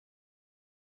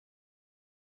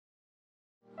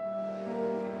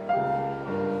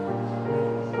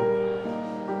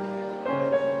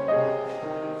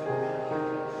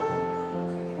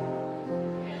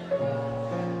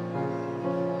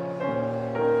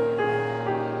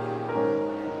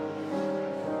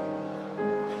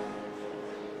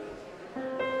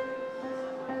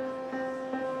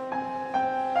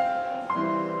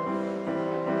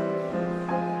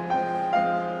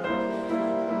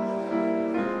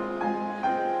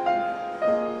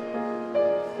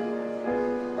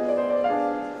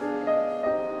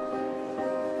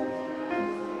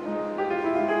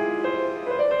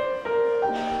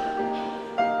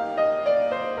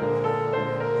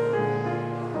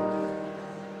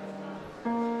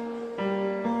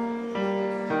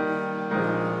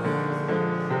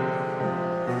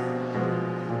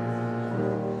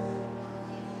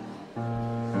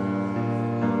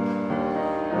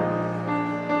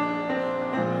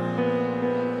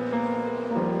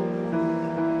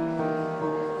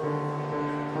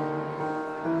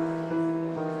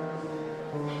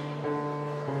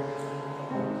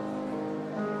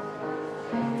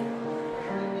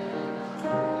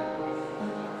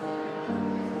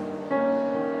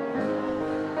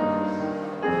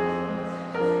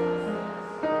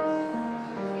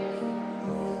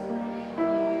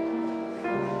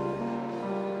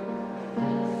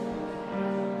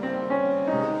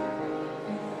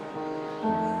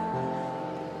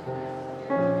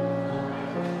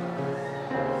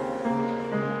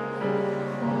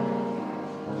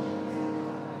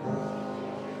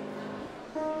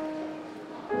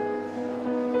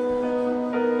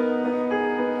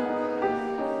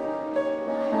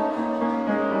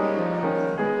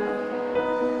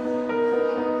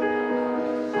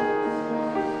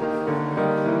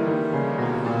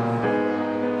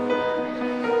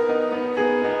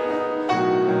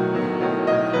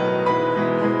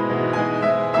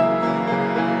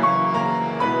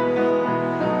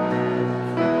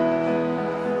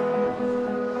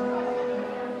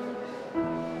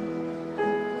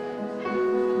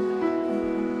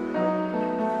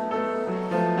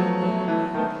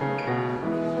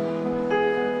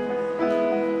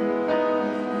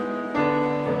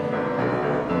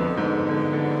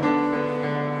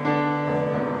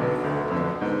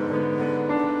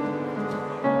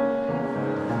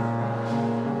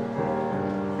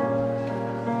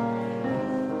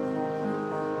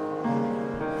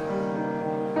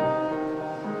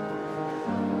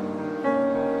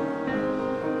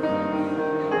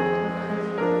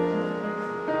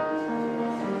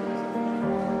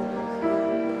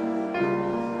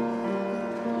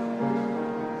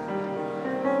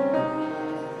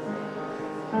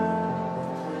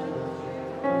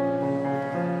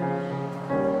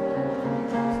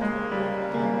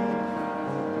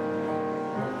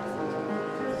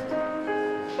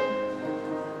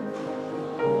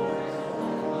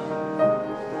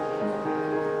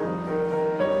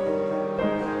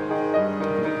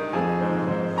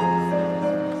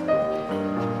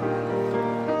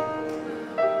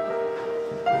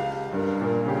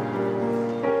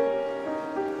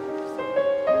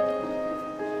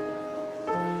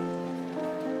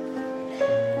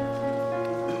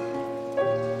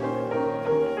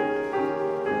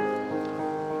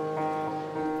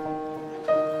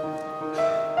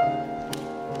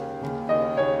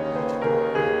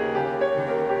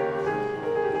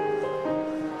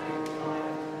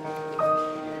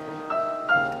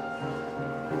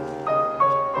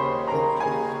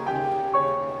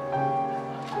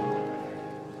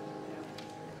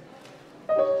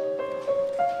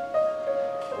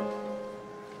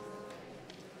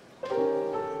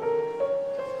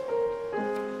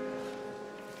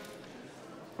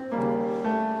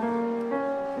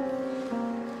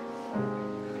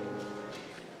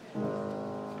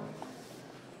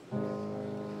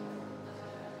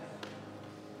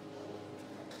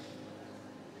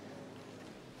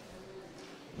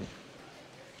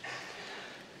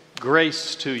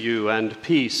Grace to you and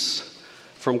peace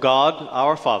from God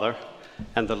our Father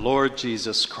and the Lord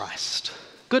Jesus Christ.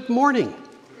 Good morning.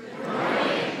 Good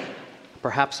morning.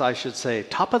 Perhaps I should say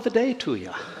top of the day to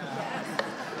you.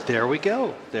 There we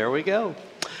go. There we go.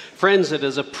 Friends, it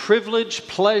is a privilege,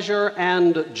 pleasure,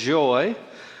 and joy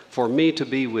for me to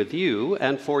be with you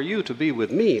and for you to be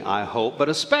with me, I hope, but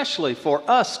especially for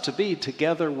us to be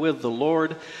together with the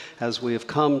Lord as we have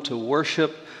come to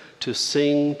worship, to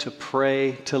sing, to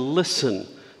pray, to listen,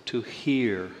 to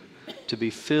hear, to be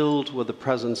filled with the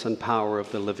presence and power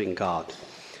of the living God.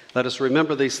 Let us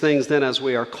remember these things then as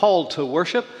we are called to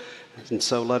worship, and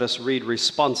so let us read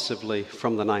responsively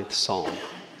from the 9th Psalm.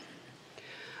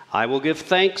 I will give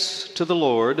thanks to the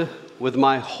Lord with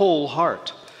my whole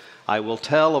heart. I will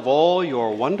tell of all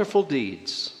your wonderful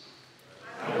deeds.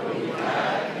 I will be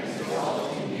glad and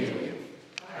exalt in you.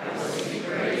 I will sing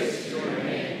praise to your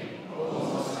name, O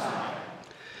Most High.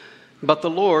 But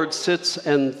the Lord sits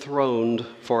enthroned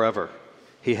forever.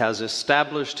 He has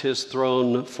established his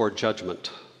throne for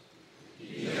judgment.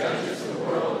 He judges the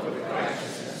world with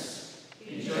righteousness.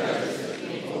 He judges the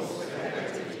peoples with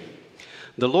equity.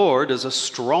 The Lord is a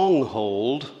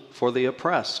stronghold for the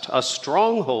oppressed, a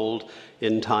stronghold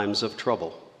in times of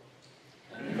trouble.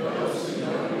 And those who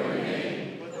know your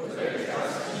name put their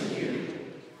trust in you.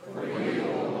 For you,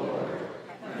 O Lord,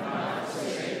 have not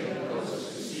forsaken those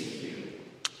who seek you.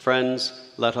 Friends,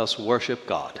 let us worship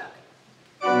God.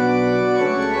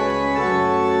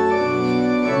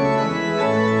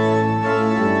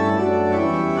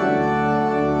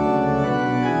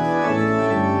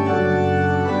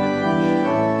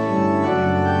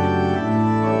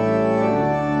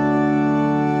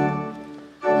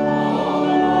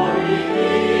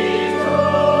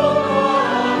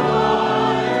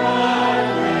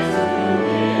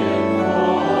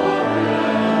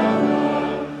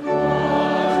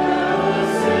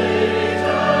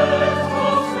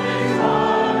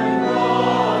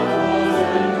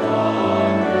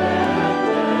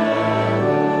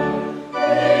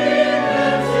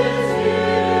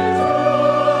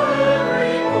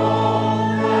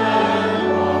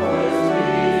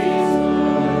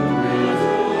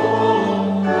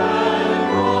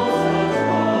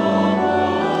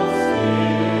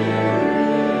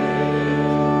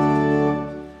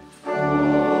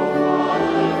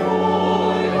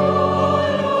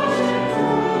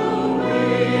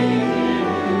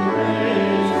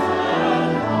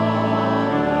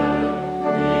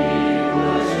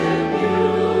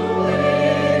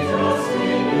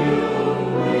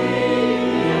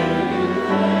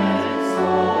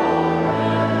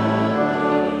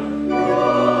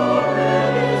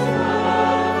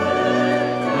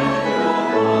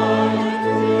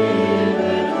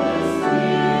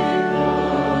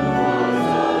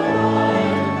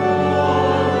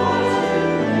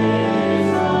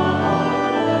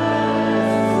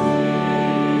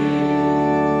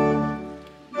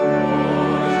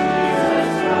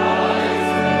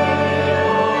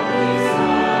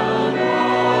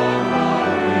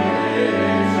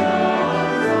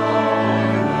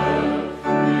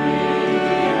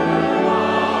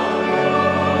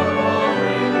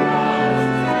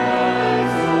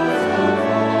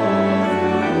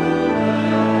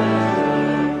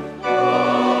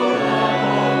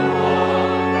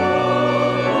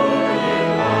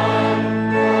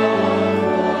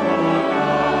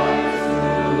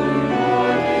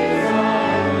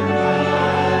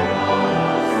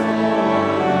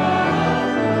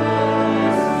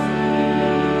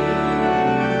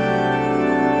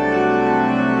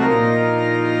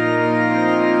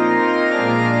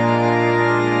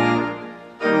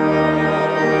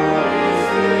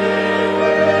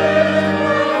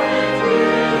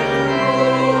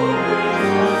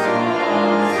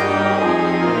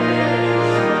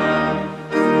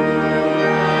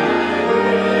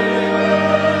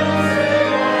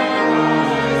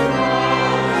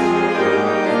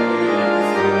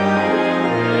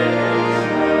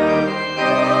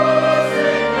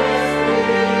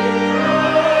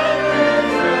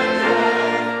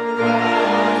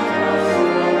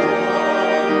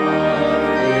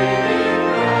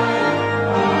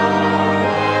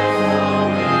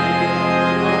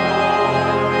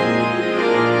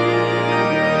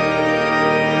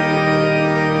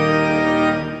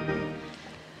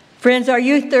 Friends, are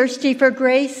you thirsty for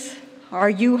grace? Are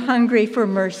you hungry for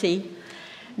mercy?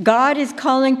 God is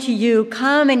calling to you,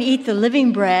 come and eat the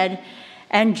living bread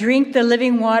and drink the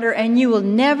living water, and you will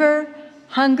never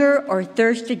hunger or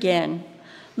thirst again.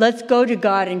 Let's go to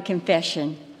God in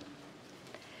confession.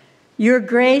 Your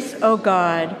grace, O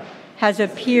God, has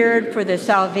appeared for the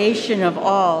salvation of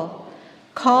all.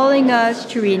 calling us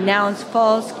to renounce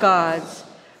false gods,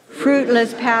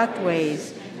 fruitless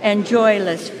pathways, and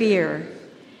joyless fear.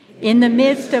 In the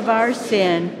midst of our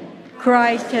sin,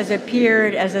 Christ has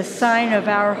appeared as a sign of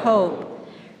our hope,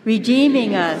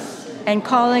 redeeming us and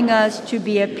calling us to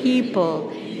be a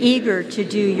people eager to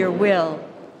do your will.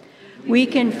 We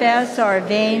confess our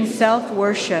vain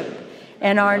self-worship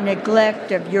and our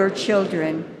neglect of your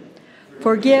children.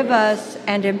 Forgive us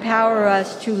and empower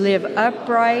us to live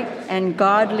upright and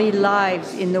godly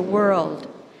lives in the world.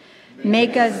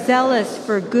 Make us zealous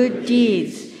for good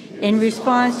deeds in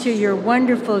response to your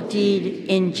wonderful deed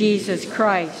in Jesus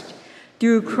Christ.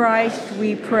 Through Christ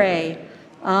we pray.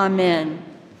 Amen.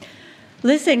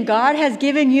 Listen, God has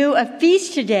given you a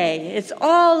feast today. It's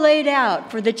all laid out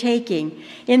for the taking.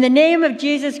 In the name of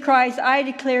Jesus Christ, I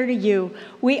declare to you,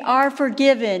 we are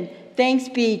forgiven. Thanks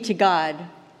be to God.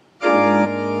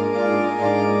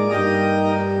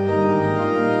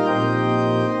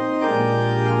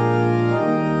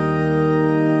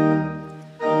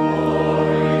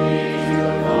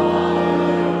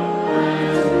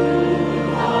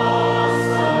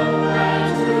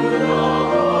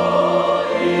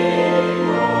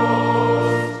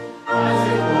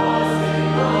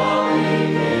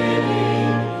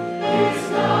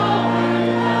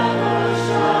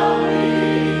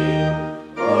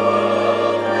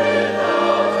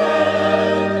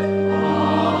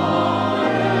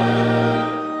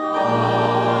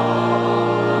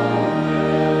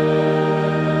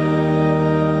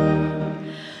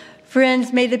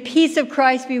 Friends, may the peace of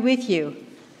Christ be with you.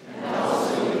 And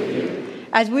also with you.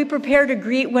 As we prepare to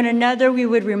greet one another, we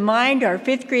would remind our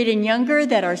 5th grade and younger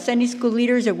that our Sunday school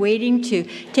leaders are waiting to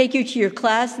take you to your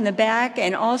class in the back.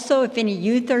 And also, if any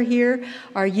youth are here,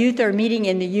 our youth are meeting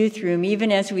in the youth room,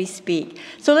 even as we speak.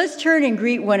 So let's turn and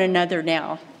greet one another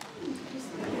now.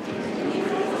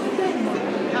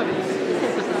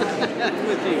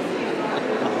 With you.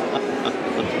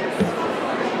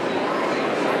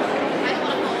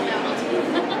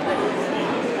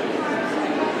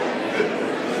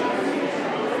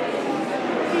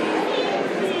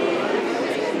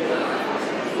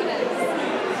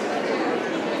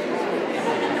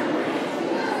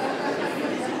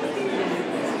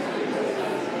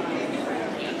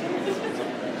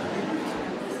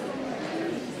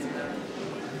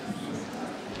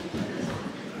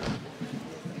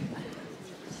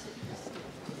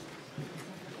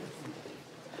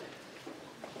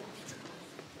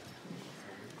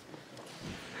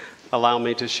 Allow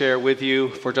me to share with you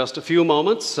for just a few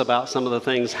moments about some of the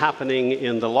things happening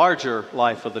in the larger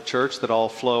life of the church that all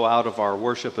flow out of our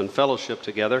worship and fellowship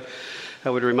together. I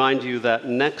would remind you that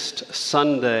next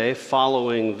Sunday,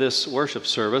 following this worship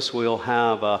service, we'll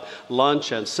have a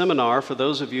lunch and seminar for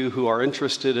those of you who are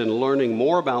interested in learning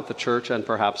more about the church and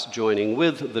perhaps joining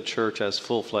with the church as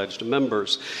full-fledged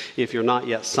members. If you're not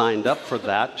yet signed up for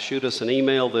that, shoot us an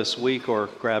email this week or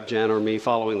grab Jan or me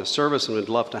following the service, and we'd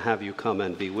love to have you come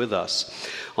and be with us.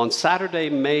 On Saturday,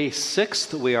 May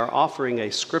 6th, we are offering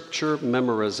a scripture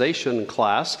memorization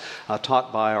class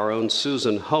taught by our own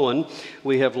Susan Hohen.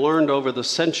 We have learned over the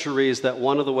centuries that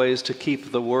one of the ways to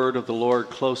keep the word of the Lord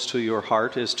close to your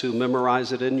heart is to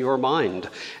memorize it in your mind.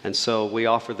 And so we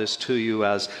offer this to you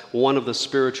as one of the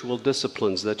spiritual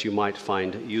disciplines that you might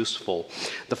find useful.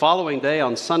 The following day,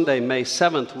 on Sunday, May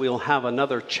 7th, we'll have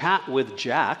another Chat with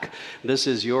Jack. This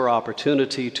is your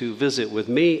opportunity to visit with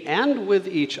me and with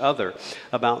each other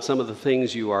about some of the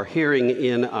things you are hearing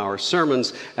in our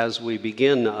sermons as we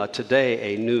begin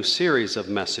today a new series of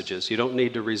messages. You don't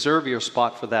need to reserve your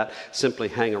spot for that. Simply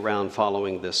hang around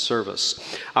following this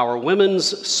service. Our Women's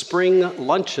Spring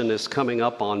Luncheon is coming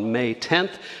up on May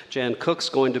 10th. Jan Cook's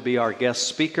going to be our guest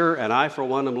speaker, and I, for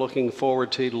one, am looking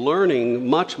forward to learning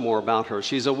much more about her.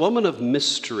 She's a woman of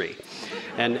mystery.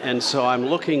 And so I'm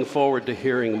looking forward to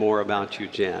hearing more about you,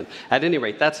 Jan. At any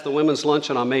rate, that's the Women's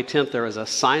Luncheon on May 10th. There is a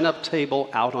sign-up table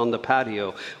out on the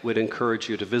patio. We'd encourage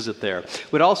you to visit there.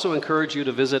 We'd also encourage you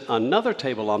to visit another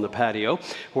table on the patio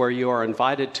where you are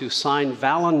invited to sign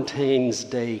Valentine's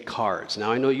Day cards.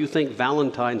 Now, I know you think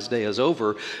Valentine's Day is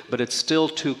over, but it's still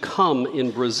to come in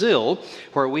Brazil,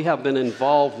 where we have been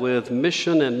involved with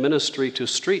mission and ministry to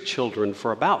street children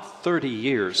for about 30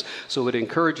 years. So we'd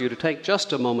encourage you to take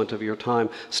just a moment of your time,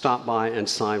 stop by and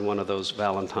sign one of those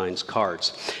Valentine's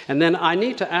cards. And then I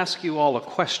need to ask you all a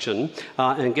question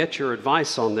and get your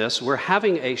advice on this. We're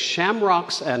having a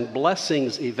Shamrocks and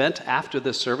Blessings event after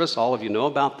this service. All of you know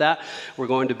about that. We're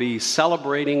going to be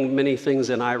celebrating many things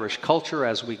in Irish culture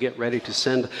as we get ready to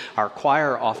send our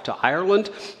choir off to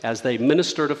Ireland as they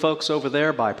minister to folks over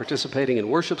there by participating in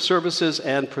worship services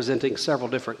and presenting several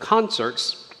different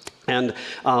concerts. And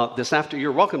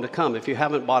you're welcome to come. If you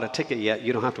haven't bought a ticket yet,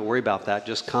 you don't have to worry about that.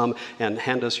 Just come and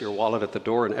hand us your wallet at the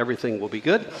door and everything will be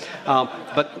good.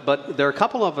 But there are a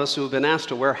couple of us who have been asked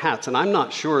to wear hats, and I'm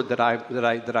not sure that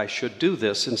I should do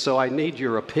this, and so I need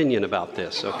your opinion about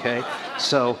this, okay?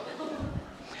 So,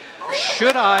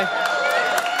 should I?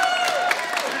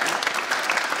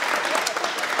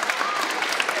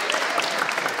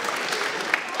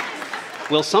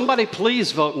 Will somebody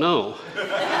please vote no?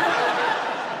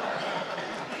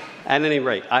 At any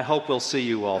rate, I hope we'll see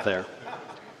you all there.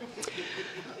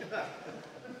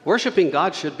 Worshiping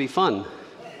God should be fun.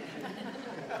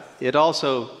 It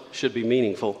also should be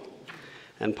meaningful.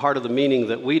 And part of the meaning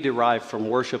that we derive from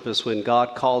worship is when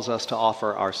God calls us to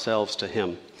offer ourselves to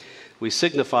Him. We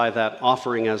signify that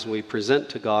offering as we present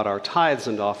to God our tithes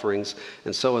and offerings.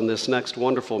 And so in this next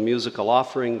wonderful musical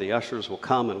offering, the ushers will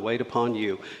come and wait upon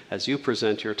you as you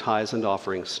present your tithes and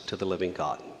offerings to the living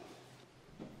God.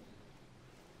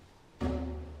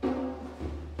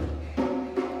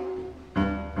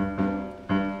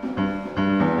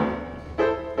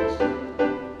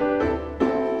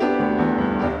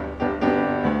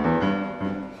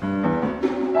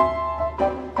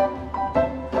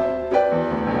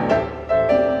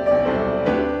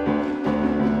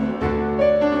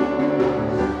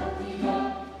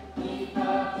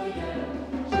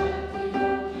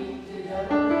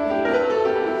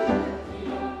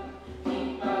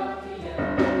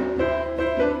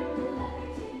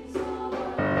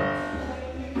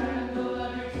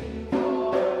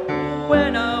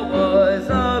 When I was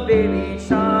a baby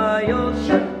child,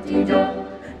 shut-dee-doo,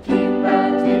 keep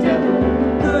out the devil.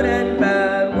 Good and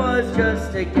bad was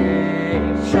just a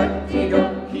game.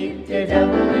 Shut-dee-doo, keep the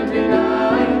devil in the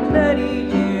night.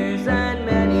 Many years and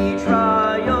many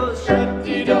trials.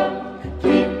 Shut-dee-doo,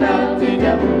 keep out the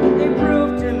devil. They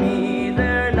proved to me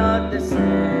they're not the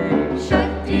same.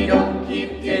 Shut-dee-doo,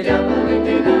 keep the devil in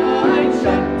the night.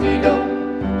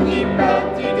 Shut-dee-doo, keep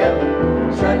out the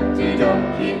devil. Shut-dee-doo,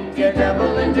 keep the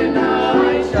devil in the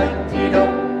night. Shut-dee-doo,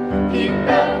 keep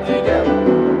out the devil.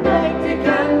 Light the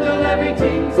candle,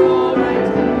 everything's alright.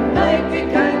 Light the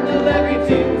candle,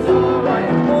 everything's alright.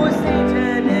 Oh,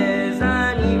 Satan is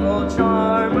an evil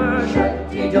charmer.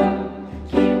 Shut-dee-doo,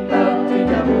 keep out the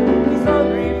devil. He's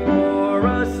hungry for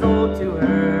a soul to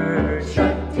hurt.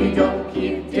 Shut-dee-doo,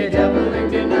 keep the devil in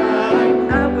the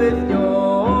night. And with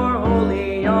your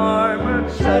holy armor,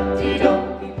 shut-dee-doo,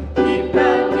 keep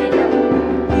out the devil.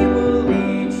 He will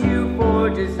lead you for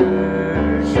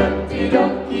dessert. Shut-dee-doo,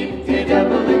 keep the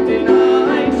devil in the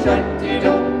night.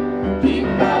 Shut-dee-doo, keep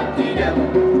out the devil.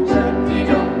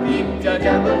 Shut-dee-doo, keep the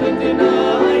devil in the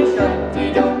night.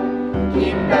 Shut-dee-doo,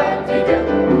 keep out the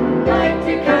devil. Light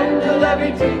the candle,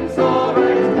 everything's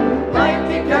alright. Light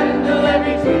the candle,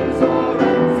 everything's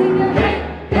alright. Sing a Hey,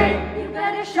 hey, you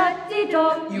better shut the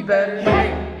door. you better, hey,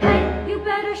 hey, You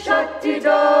better shut the the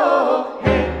door.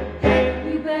 Hey,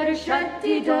 hey, You better shut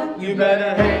the door. you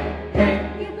better, hey,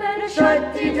 hey, You better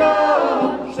shut the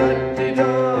door. Shut the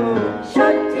door.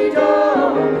 Shut the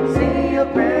door. Say a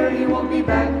prayer, he won't be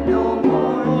back no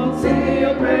more. Say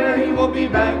a prayer, he won't be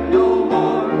back no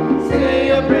more. Say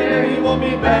a prayer, he won't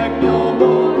be back no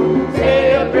more.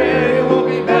 Say a prayer, he won't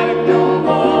be back no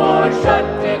more. Shut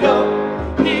the door.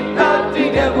 Keep out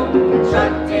the devil.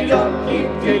 Shut the door. Keep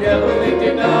the devil in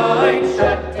the night.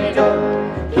 Shut the door.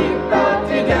 Keep out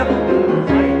the devil.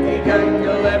 Light the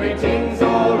candle, everything's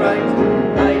alright.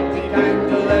 Light the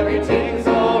candle, everything's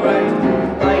alright.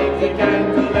 Light the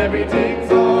candle,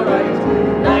 everything's alright.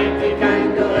 Light the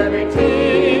candle,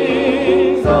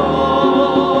 everything's alright.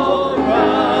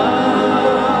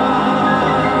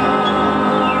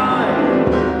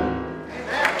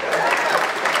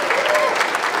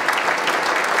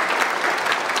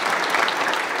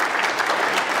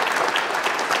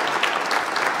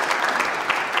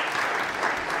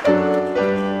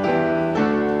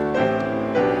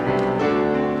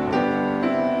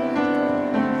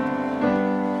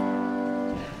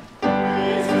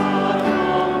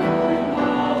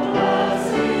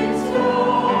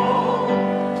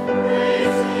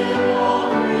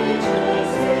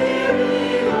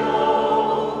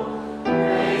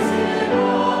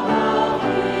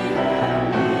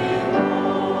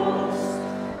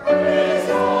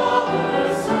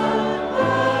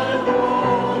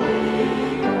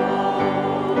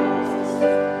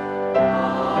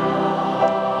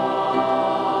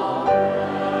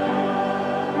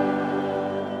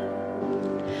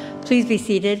 Please be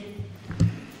seated.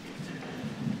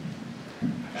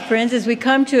 Friends, as we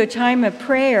come to a time of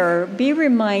prayer, be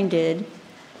reminded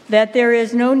that there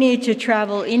is no need to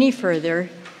travel any further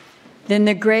than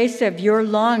the grace of your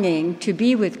longing to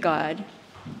be with God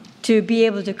to be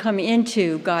able to come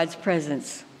into God's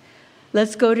presence.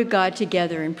 Let's go to God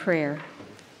together in prayer.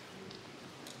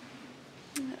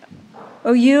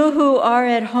 O you who are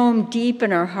at home deep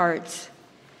in our hearts,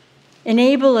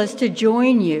 enable us to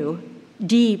join you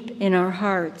deep in our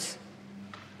hearts.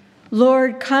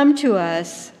 Lord, come to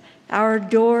us. Our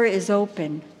door is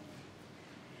open.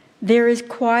 There is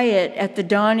quiet at the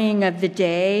dawning of the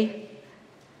day,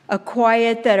 a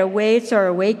quiet that awaits our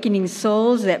awakening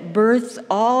souls, that births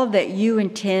all that you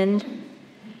intend,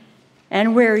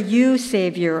 and where you,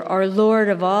 Savior, are Lord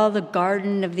of all the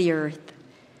garden of the earth.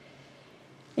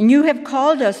 And you have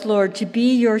called us, Lord, to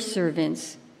be your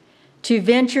servants, to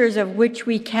ventures of which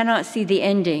we cannot see the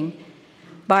ending,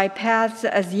 by paths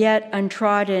as yet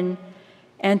untrodden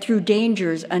and through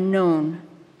dangers unknown.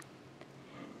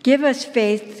 Give us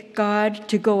faith, God,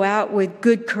 to go out with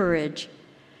good courage,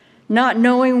 not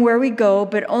knowing where we go,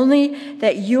 but only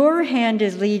that your hand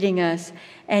is leading us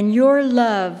and your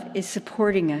love is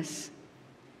supporting us.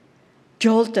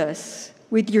 Jolt us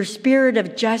with your spirit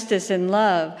of justice and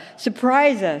love.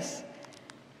 Surprise us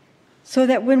so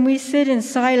that when we sit in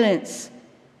silence,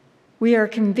 we are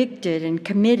convicted and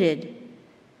committed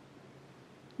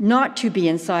not to be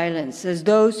in silence, as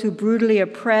those who brutally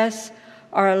oppress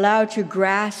are allowed to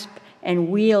grasp and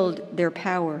wield their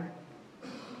power.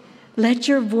 Let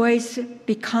your voice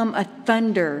become a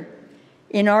thunder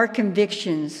in our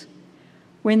convictions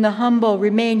when the humble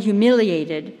remain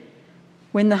humiliated,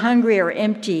 when the hungry are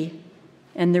empty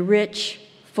and the rich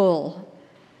full.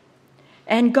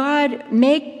 And God,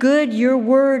 make good your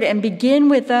word and begin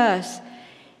with us,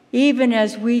 even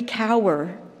as we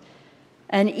cower,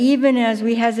 and even as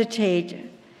we hesitate,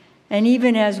 and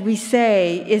even as we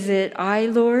say, "Is it I,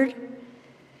 Lord?"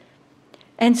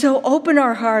 And so open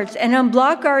our hearts and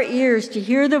unblock our ears to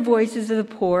hear the voices of the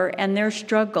poor and their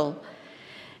struggle,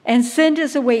 and send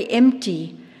us away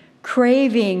empty,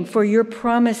 craving for your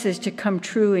promises to come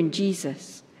true in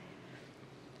Jesus.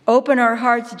 Open our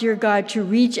hearts, dear God, to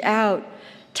reach out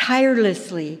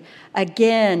tirelessly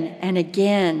again and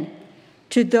again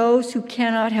to those who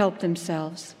cannot help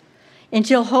themselves,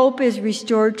 until hope is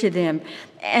restored to them.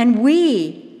 And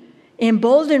we,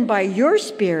 emboldened by your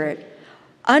Spirit,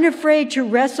 unafraid to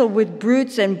wrestle with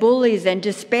brutes and bullies and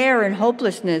despair and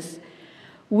hopelessness,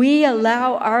 we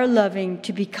allow our loving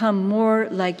to become more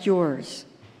like yours.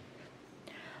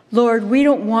 Lord, we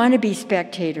don't want to be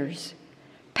spectators,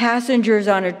 passengers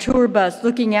on a tour bus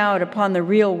looking out upon the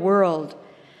real world,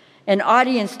 an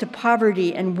audience to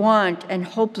poverty and want and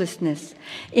hopelessness.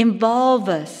 Involve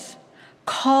us,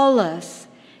 call us,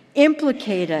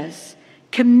 implicate us,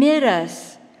 commit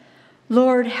us.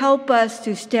 Lord, help us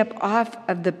to step off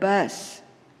of the bus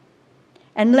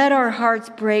and let our hearts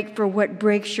break for what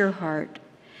breaks your heart,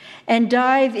 and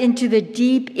dive into the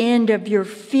deep end of your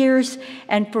fierce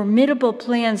and formidable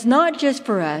plans, not just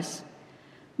for us,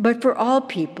 but for all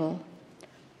people.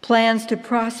 Plans to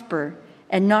prosper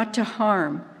and not to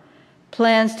harm.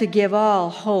 Plans to give all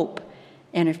hope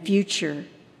and a future.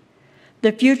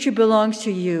 The future belongs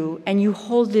to you, and you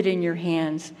hold it in your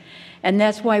hands. And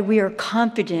that's why we are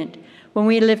confident when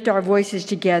we lift our voices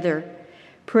together,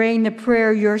 praying the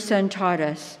prayer your Son taught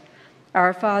us.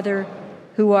 Our Father,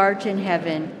 who art in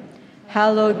heaven,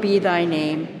 hallowed be thy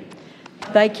name.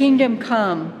 Thy kingdom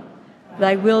come,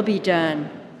 thy will be done,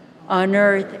 on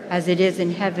earth as it is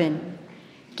in heaven.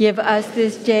 Give us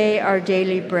this day our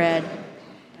daily bread,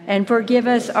 and forgive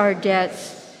us our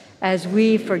debts as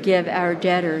we forgive our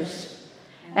debtors.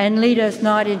 And lead us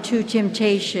not into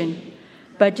temptation,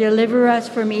 but deliver us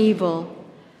from evil.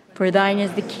 For thine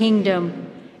is the kingdom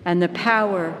and the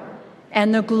power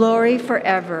and the glory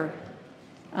forever.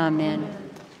 Amen.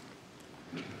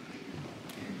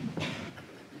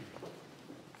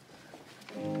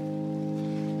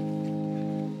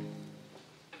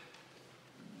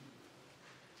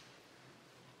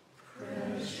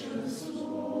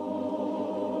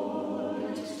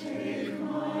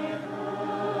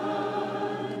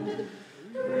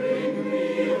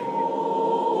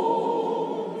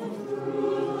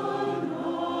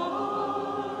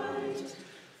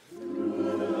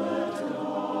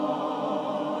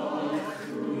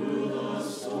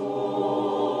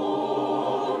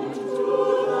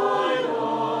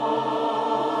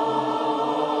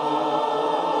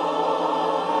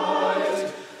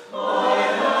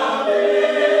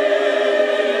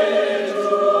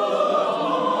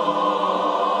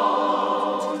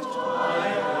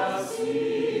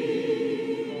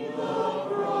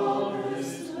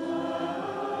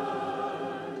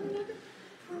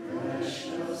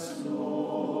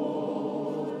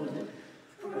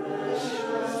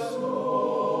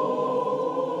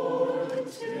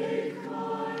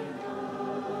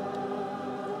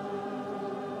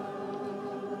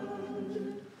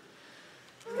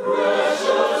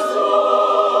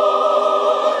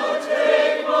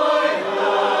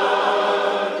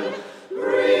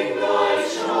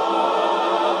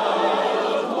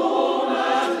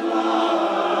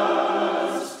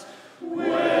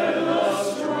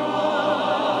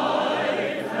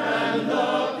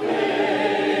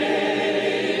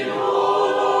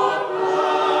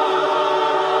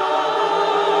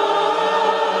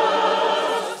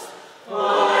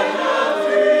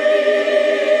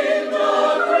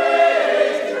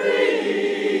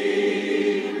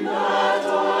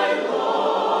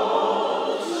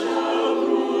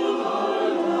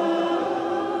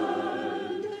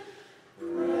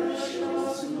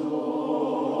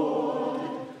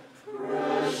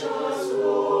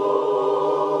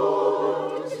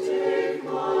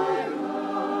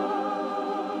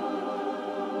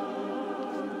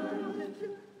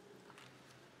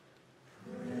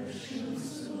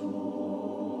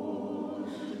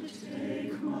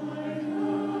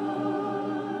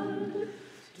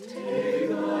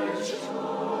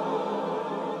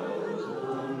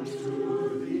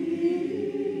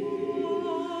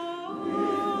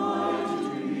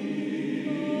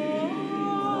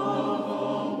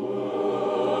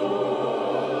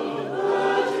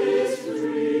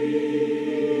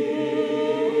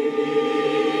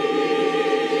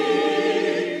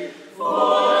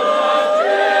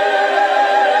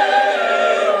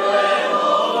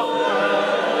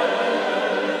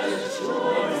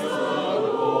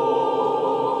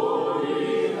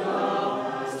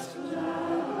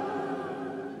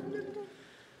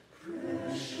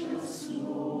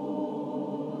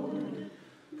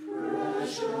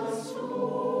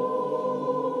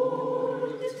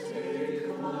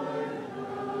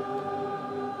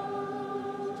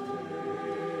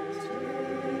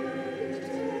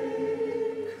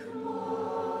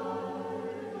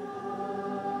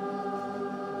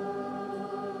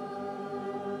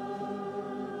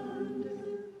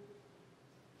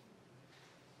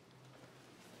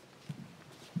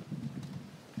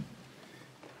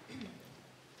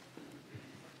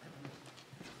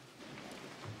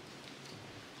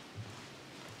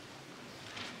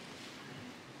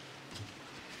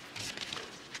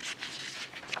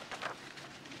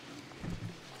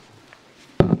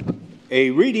 A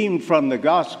reading from the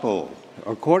Gospel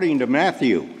according to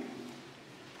Matthew.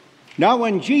 Now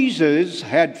when Jesus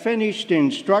had finished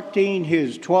instructing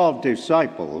his 12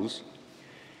 disciples,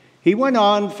 he went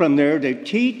on from there to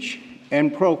teach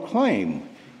and proclaim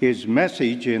his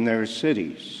message in their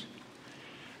cities.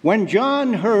 When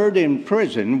John heard in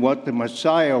prison what the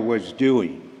Messiah was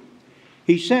doing,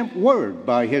 he sent word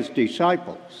by his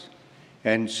disciples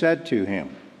and said to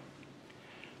him,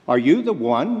 "Are you the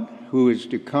one who is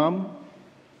to come,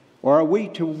 or are we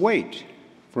to wait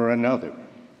for another?"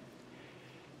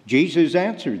 Jesus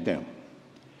answered them,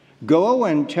 "Go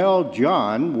and tell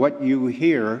John what you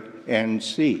hear and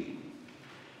see.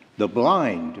 The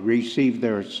blind receive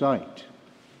their sight,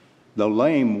 the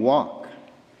lame walk,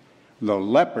 the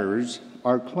lepers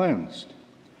are cleansed,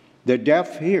 the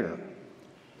deaf hear,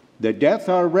 the deaf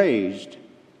are raised,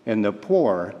 and the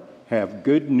poor have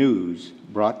good news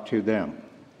brought to them.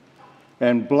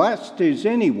 And blessed is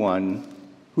anyone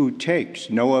who takes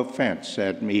no offense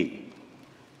at me."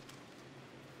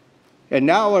 And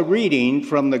now a reading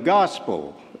from the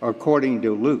Gospel according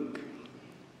to Luke.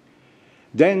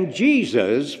 Then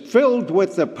Jesus, filled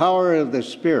with the power of the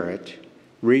Spirit,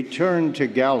 returned to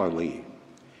Galilee,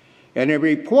 and a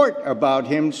report about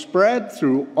him spread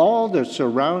through all the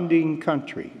surrounding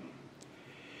country.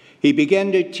 He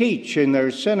began to teach in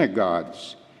their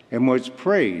synagogues and was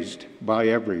praised by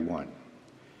everyone.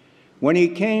 When he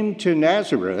came to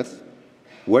Nazareth,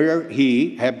 where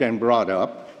he had been brought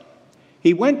up,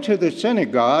 he went to the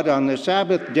synagogue on the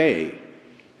Sabbath day,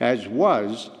 as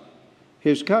was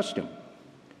his custom.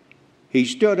 He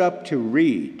stood up to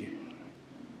read,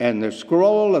 and the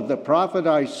scroll of the prophet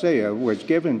Isaiah was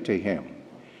given to him.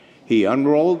 He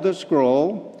unrolled the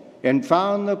scroll and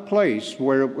found the place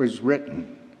where it was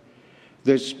written,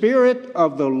 "The Spirit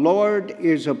of the Lord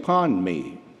is upon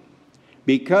me,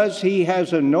 because he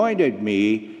has anointed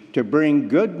me to bring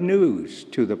good news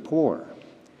to the poor.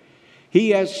 He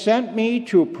has sent me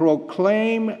to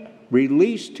proclaim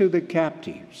release to the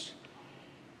captives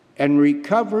and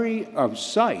recovery of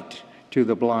sight to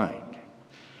the blind,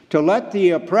 to let the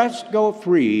oppressed go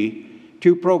free,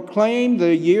 to proclaim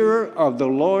the year of the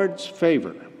Lord's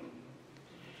favor."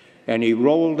 And he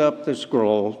rolled up the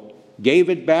scroll,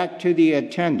 gave it back to the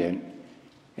attendant,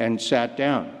 and sat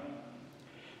down.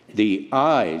 The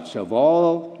eyes of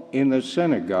all in the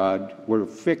synagogue were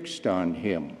fixed on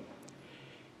him.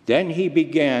 Then he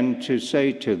began to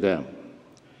say to them,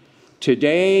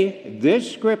 "Today this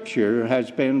scripture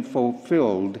has been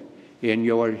fulfilled in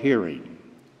your hearing."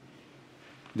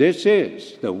 This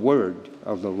is the word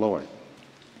of the Lord.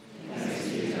 Thanks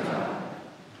be to God.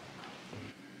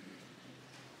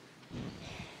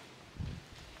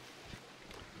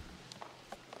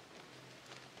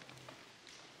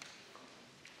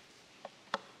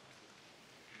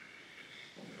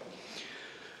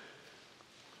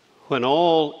 When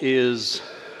all is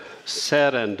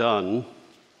said and done,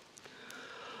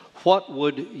 what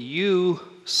would you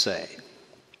say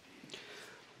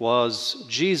was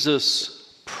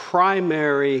Jesus'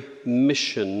 primary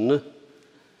mission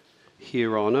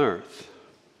here on earth?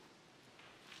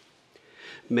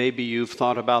 Maybe you've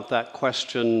thought about that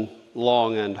question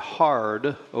long and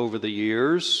hard over the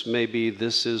years. Maybe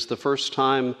this is the first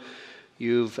time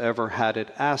you've ever had it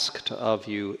asked of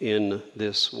you in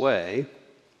this way.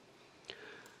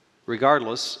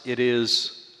 Regardless, it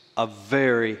is a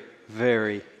very,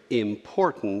 very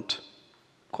important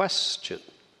question.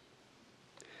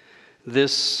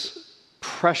 This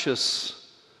precious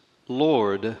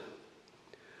Lord,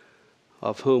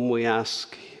 of whom we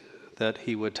ask that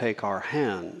he would take our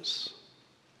hands,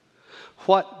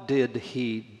 what did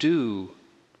he do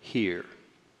here?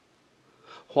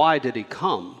 Why did he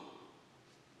come?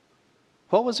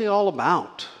 What was he all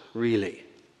about, really?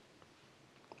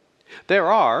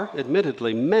 There are,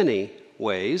 admittedly, many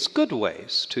ways, good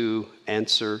ways, to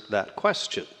answer that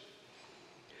question.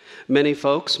 Many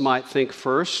folks might think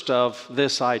first of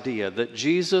this idea that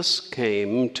Jesus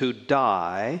came to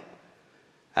die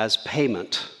as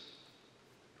payment,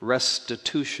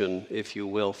 restitution, if you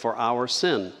will, for our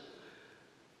sin.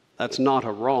 That's not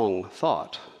a wrong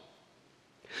thought.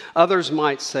 Others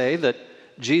might say that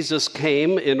Jesus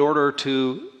came in order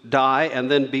to die and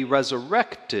then be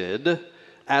resurrected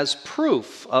as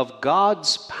proof of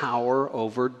God's power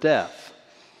over death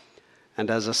and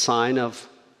as a sign of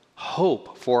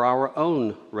hope for our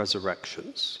own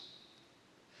resurrections.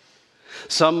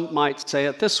 Some might say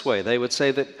it this way. They would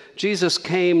say that Jesus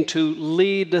came to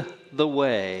lead the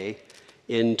way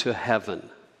into heaven.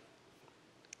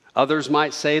 Others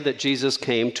might say that Jesus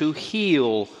came to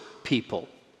heal people.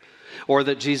 or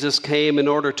that Jesus came in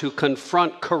order to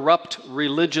confront corrupt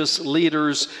religious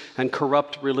leaders and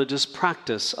corrupt religious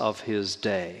practice of his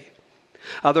day.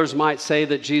 Others might say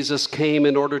that Jesus came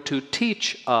in order to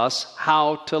teach us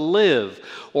how to live,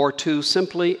 or to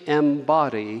simply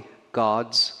embody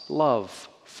God's love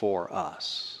for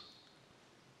us.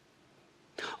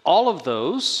 All of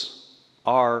those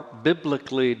are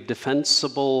biblically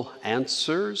defensible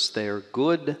answers. They are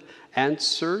good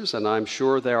answers, and I'm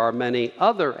sure there are many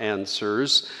other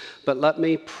answers, but let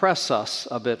me press us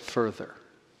a bit further.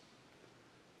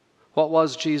 What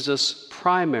was Jesus'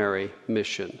 primary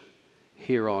mission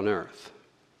here on earth?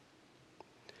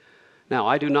 Now,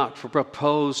 I do not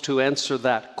propose to answer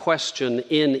that question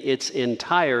in its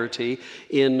entirety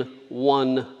in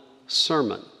one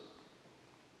sermon,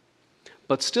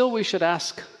 but still we should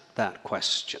ask that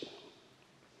question.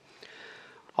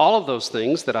 All of those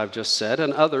things that I've just said,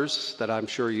 and others that I'm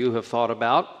sure you have thought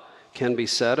about, can be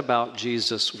said about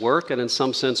Jesus' work, and in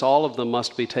some sense all of them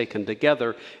must be taken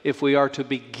together if we are to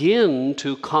begin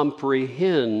to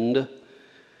comprehend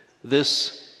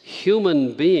this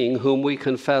human being whom we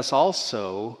confess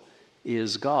also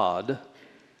is God,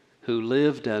 who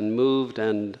lived and moved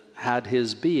and had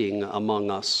his being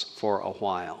among us for a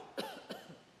while.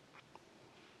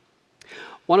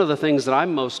 One of the things that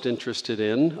I'm most interested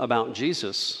in about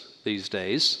Jesus these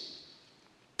days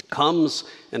comes,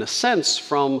 in a sense,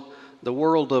 from the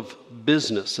world of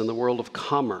business and the world of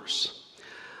commerce.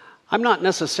 I'm not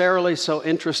necessarily so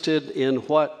interested in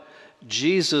what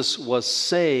Jesus was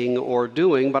saying or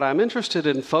doing, but I'm interested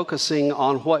in focusing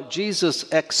on what Jesus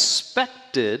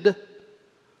expected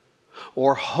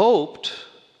or hoped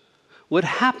would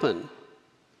happen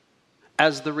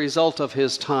as the result of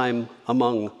his time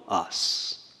among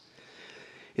us.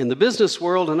 In the business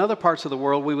world and other parts of the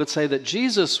world, we would say that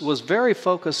Jesus was very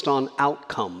focused on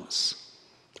outcomes.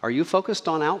 Are you focused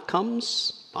on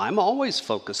outcomes? I'm always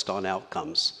focused on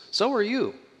outcomes. So are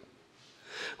you.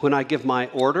 When I give my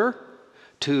order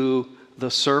to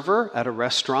the server at a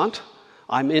restaurant,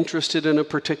 I'm interested in a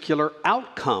particular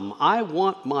outcome. I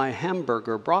want my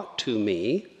hamburger brought to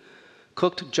me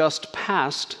cooked just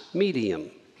past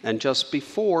medium and just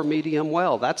before medium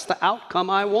well. That's the outcome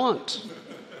I want.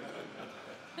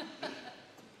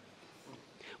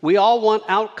 We all want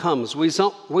outcomes. We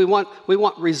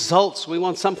want results. We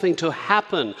want something to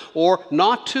happen or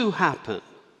not to happen.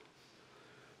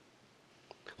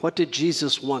 What did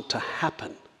Jesus want to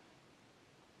happen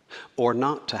or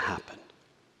not to happen?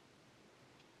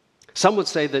 Some would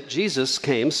say that Jesus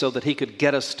came so that he could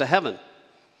get us to heaven.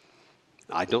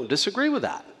 I don't disagree with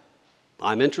that.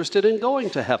 I'm interested in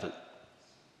going to heaven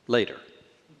later.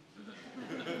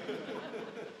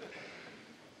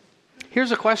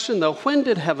 Here's a question, though. When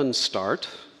did heaven start?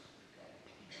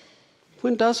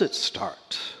 When does it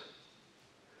start?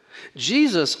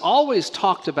 Jesus always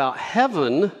talked about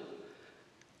heaven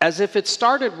as if it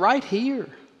started right here,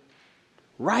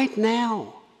 right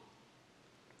now.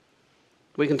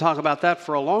 We can talk about that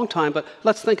for a long time, but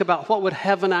let's think about what would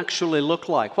heaven actually look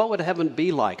like. What would heaven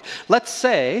be like? Let's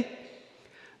say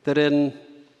that in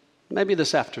maybe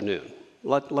this afternoon,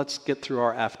 let's get through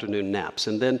our afternoon naps,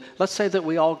 and then let's say that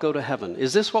we all go to heaven.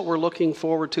 Is this what we're looking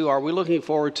forward to? Are we looking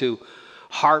forward to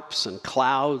harps and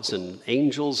clouds and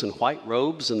angels and white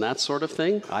robes and that sort of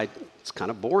thing? It's kind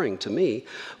of boring to me.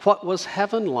 What was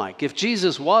heaven like? If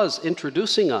Jesus was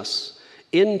introducing us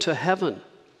into heaven,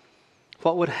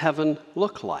 what would heaven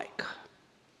look like?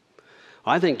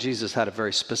 I think Jesus had a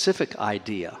very specific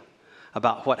idea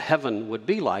about what heaven would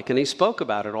be like, and he spoke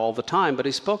about it all the time, but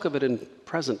he spoke of it in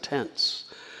present tense,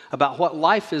 about what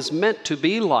life is meant to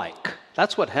be like.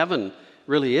 That's what heaven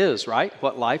really is, right?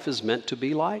 What life is meant to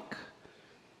be like.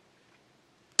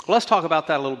 Let's talk about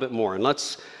that a little bit more, and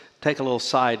let's take a little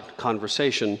side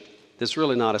conversation. It's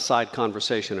really not a side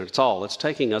conversation at all. It's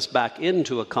taking us back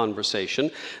into a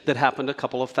conversation that happened a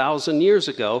couple of thousand years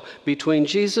ago between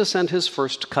Jesus and his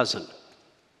first cousin.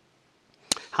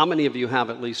 How many of you have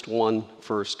at least one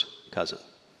first cousin?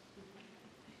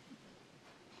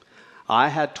 I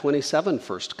had 27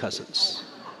 first cousins.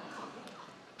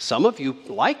 Some of you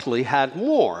likely had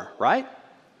more, right?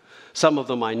 Some of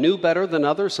them I knew better than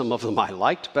others. Some of them I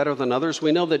liked better than others.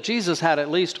 We know that Jesus had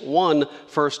at least one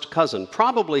first cousin,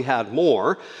 probably had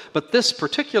more, but this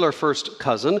particular first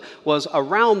cousin was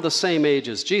around the same age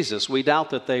as Jesus. We doubt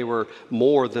that they were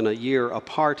more than a year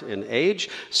apart in age.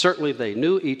 Certainly they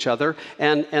knew each other,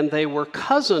 and they were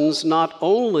cousins not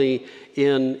only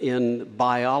in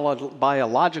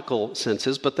biological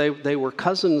senses, but they were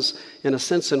cousins in a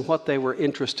sense in what they were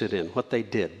interested in, what they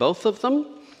did. Both of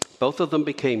them Both of them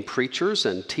became preachers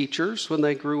and teachers when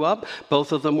they grew up.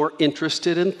 Both of them were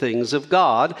interested in things of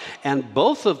God, and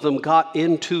both of them got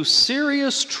into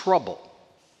serious trouble.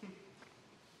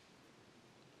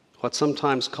 What's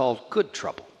sometimes called good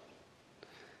trouble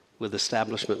with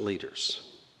establishment leaders.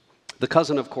 The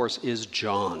cousin, of course, is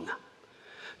John.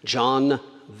 John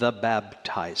the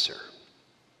Baptizer.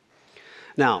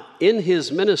 Now, in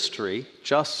his ministry,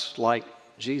 just like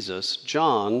Jesus,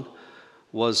 John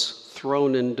was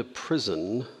thrown into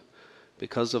prison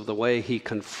because of the way he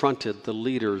confronted the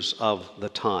leaders of the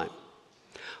time.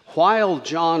 While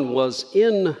John was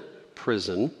in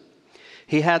prison,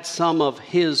 he had some of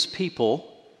his people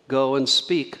go and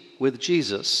speak with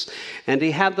Jesus, and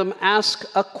he had them ask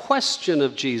a question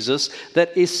of Jesus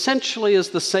that essentially is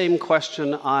the same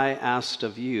question I asked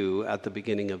of you at the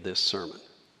beginning of this sermon.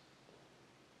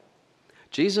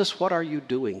 Jesus, what are you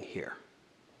doing here?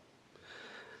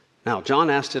 Now, John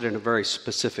asked it in a very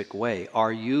specific way.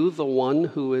 Are you the one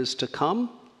who is to come,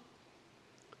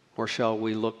 or shall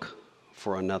we look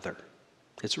for another?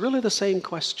 It's really the same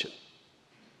question.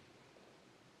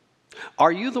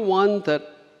 Are you the one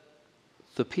that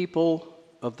the people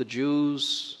of the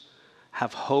Jews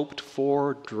have hoped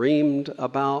for, dreamed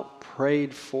about,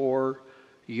 prayed for,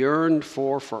 yearned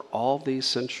for all these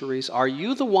centuries? Are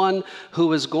you the one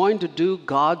who is going to do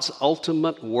God's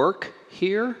ultimate work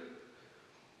here?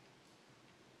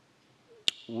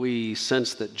 We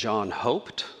sense that John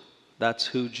hoped that's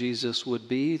who Jesus would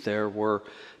be. There were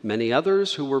many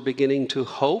others who were beginning to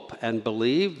hope and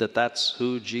believe that that's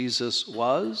who Jesus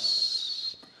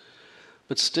was.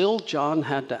 But still, John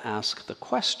had to ask the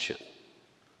question.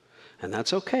 And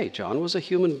that's okay. John was a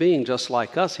human being just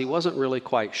like us. He wasn't really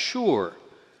quite sure.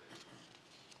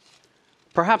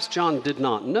 Perhaps John did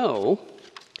not know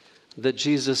that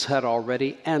Jesus had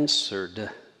already answered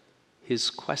his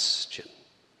question.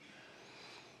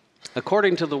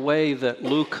 According to the way that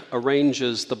Luke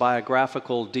arranges the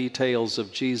biographical details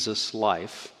of Jesus'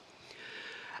 life,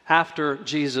 after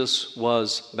Jesus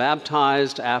was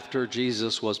baptized, after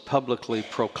Jesus was publicly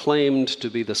proclaimed to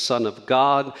be the Son of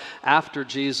God, after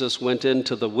Jesus went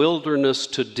into the wilderness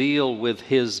to deal with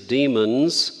his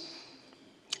demons,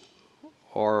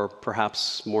 or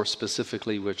perhaps more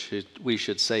specifically, we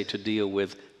should say to deal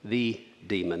with the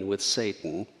demon, with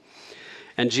Satan,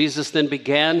 and Jesus then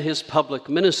began his public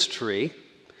ministry,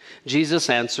 Jesus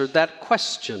answered that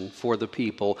question for the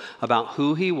people about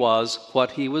who he was,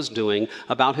 what he was doing,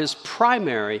 about his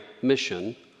primary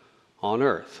mission on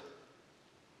earth.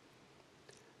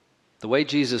 The way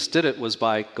Jesus did it was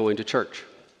by going to church.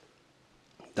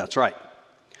 That's right.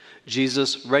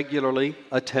 Jesus regularly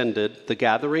attended the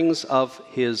gatherings of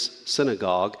his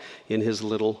synagogue in his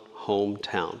little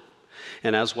hometown.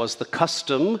 And as was the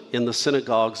custom in the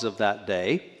synagogues of that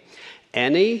day,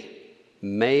 any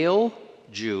male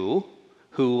Jew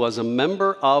who was a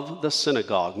member of the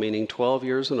synagogue, meaning 12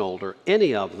 years and older,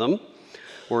 any of them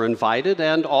were invited,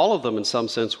 and all of them in some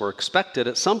sense were expected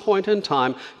at some point in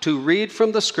time to read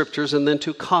from the scriptures and then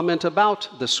to comment about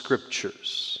the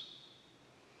scriptures.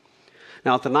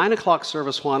 Now at the 9 o'clock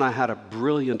service, Juan, I had a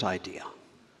brilliant idea.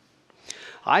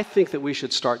 I think that we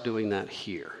should start doing that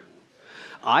here.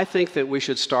 I think that we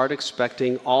should start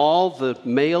expecting all the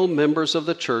male members of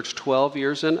the church, 12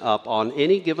 years and up, on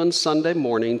any given Sunday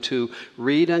morning to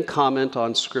read and comment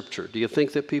on Scripture. Do you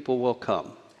think that people will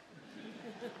come?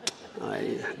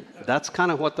 That's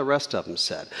kind of what the rest of them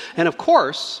said. And of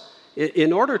course,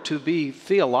 in order to be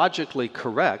theologically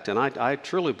correct, and I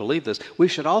truly believe this, we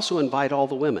should also invite all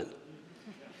the women.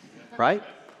 Right?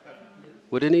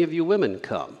 Would any of you women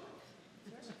come?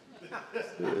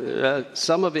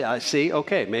 Some of you, I see,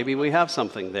 okay, maybe we have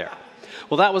something there.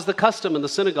 Well, that was the custom in the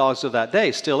synagogues of that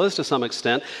day, still is to some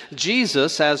extent.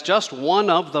 Jesus, as just one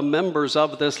of the members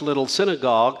of this little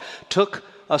synagogue, took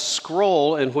a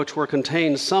scroll in which were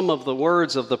contained some of the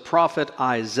words of the prophet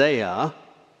Isaiah,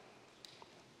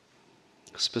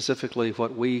 specifically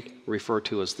what we refer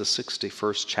to as the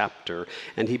 61st chapter,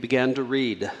 and he began to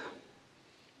read.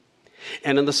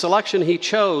 And in the selection he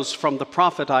chose from the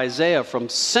prophet Isaiah from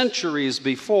centuries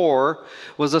before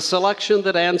was a selection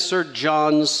that answered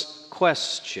John's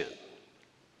question.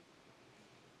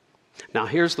 Now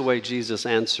here's the way Jesus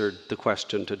answered the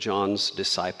question to John's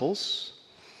disciples.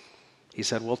 He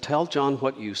said, well, tell John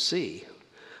what you see,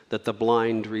 that the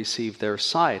blind receive their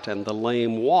sight, and the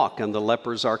lame walk, and the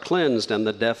lepers are cleansed, and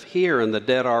the deaf hear, and the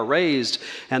dead are raised,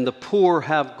 and the poor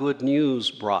have good news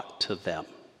brought to them.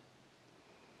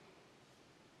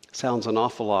 Sounds an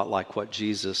awful lot like what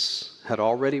Jesus had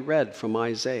already read from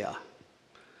Isaiah.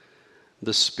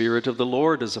 The Spirit of the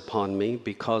Lord is upon me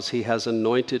because he has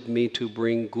anointed me to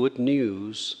bring good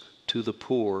news to the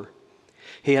poor.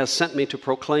 He has sent me to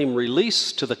proclaim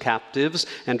release to the captives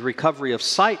and recovery of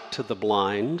sight to the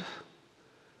blind,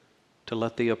 to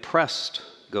let the oppressed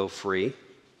go free,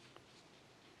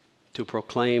 to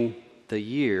proclaim the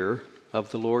year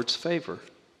of the Lord's favor.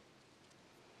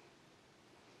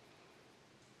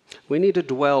 We need to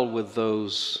dwell with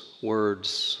those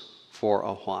words for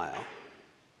a while.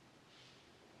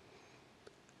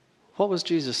 What was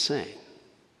Jesus saying?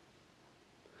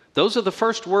 Those are the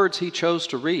first words he chose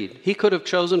to read. He could have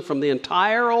chosen from the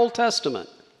entire Old Testament,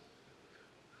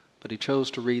 but he chose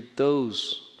to read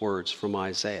those words from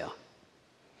Isaiah.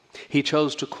 He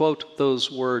chose to quote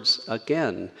those words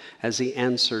again as he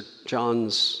answered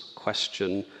John's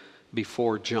question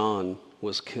before John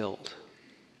was killed.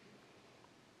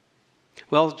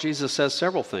 Well, Jesus says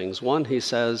several things. One, he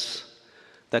says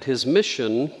that his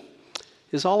mission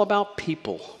is all about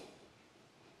people.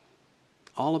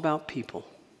 All about people.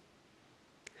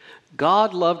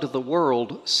 God loved the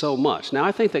world so much. Now,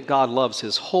 I think that God loves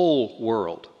his whole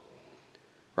world,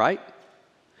 right?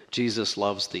 Jesus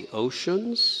loves the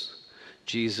oceans.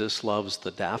 Jesus loves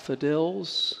the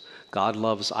daffodils. God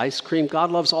loves ice cream.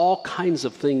 God loves all kinds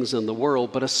of things in the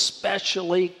world, but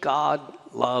especially God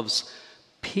loves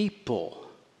people.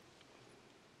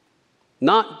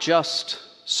 Not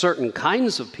just certain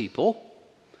kinds of people,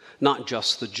 not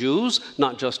just the Jews,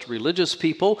 not just religious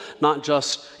people, not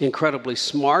just incredibly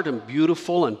smart and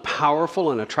beautiful and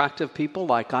powerful and attractive people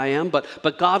like I am,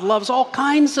 but God loves all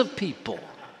kinds of people.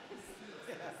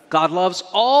 God loves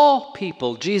all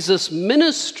people. Jesus'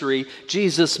 ministry,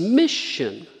 Jesus'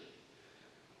 mission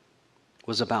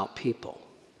was about people.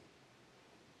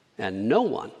 And no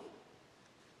one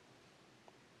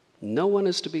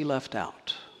is to be left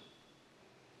out.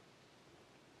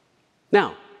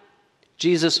 Now,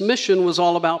 Jesus' mission was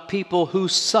all about people who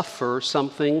suffer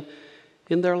something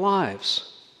in their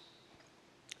lives.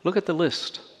 Look at the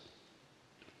list.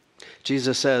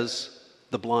 Jesus says,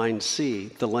 the blind see,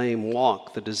 the lame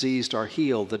walk, the diseased are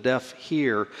healed, the deaf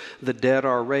hear, the dead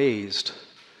are raised,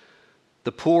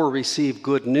 the poor receive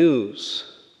good news,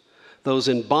 those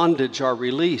in bondage are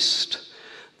released,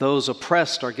 those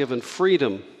oppressed are given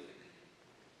freedom.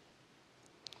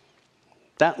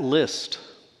 That list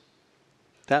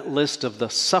of the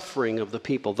suffering of the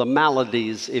people, the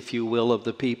maladies, if you will, of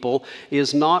the people,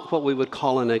 is not what we would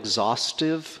call an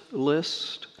exhaustive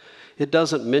list. It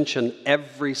doesn't mention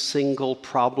every single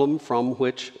problem from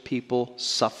which people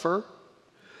suffer,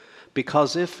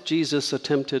 because if Jesus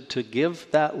attempted to give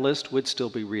that list, we'd still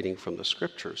be reading from the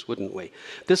scriptures, wouldn't we?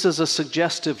 This is a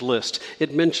suggestive list.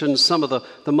 It mentions some of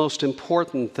the most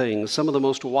important things, some of the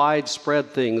most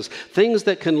widespread things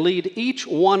that can lead each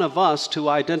one of us to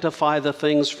identify the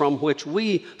things from which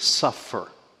we suffer.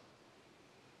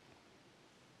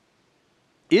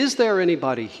 Is there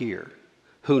anybody here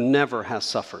who never has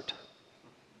suffered?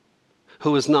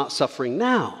 Who is not suffering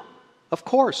now? Of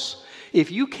course. If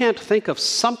you can't think of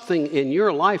something in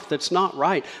your life that's not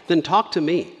right, then talk to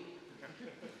me.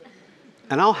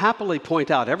 And I'll happily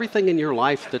point out everything in your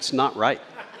life that's not right.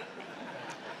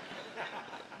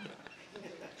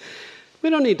 We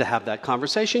don't need to have that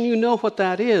conversation. You know what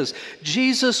that is.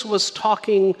 Jesus was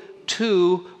talking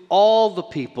to all the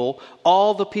people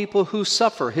who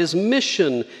suffer. His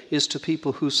mission is to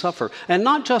people who suffer, and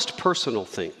not just personal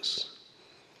things.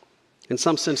 In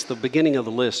some sense, the beginning of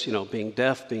the list, being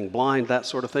deaf, being blind, that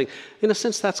sort of thing, in a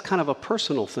sense, that's kind of a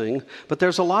personal thing. But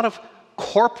there's a lot of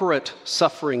corporate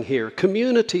suffering here,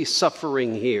 community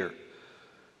suffering here.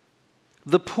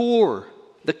 The poor,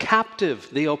 the captive,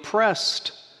 the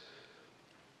oppressed.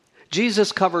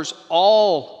 Jesus covers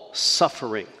all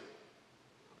suffering,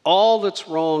 all that's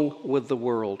wrong with the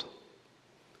world.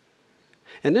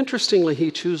 And interestingly,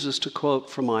 he chooses to quote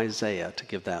from Isaiah to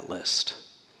give that list.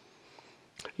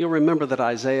 You'll remember that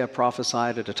Isaiah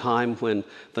prophesied at a time when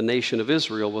the nation of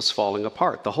Israel was falling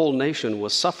apart. The whole nation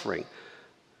was suffering.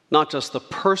 Not just the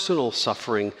personal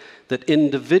suffering that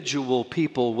individual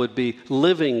people would be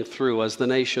living through as the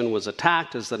nation was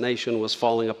attacked, as the nation was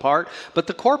falling apart, but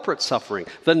the corporate suffering.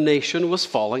 The nation was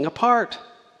falling apart.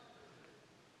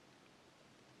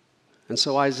 And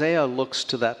so Isaiah looks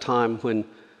to that time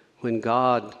when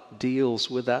God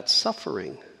deals with that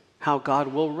suffering, how God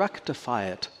will rectify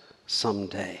it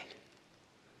someday.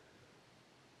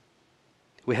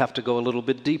 We have to go a little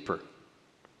bit deeper.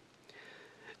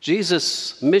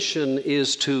 Jesus' mission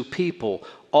is to people,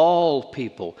 all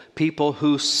people, people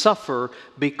who suffer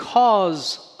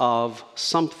because of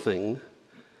something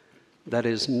that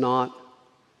is not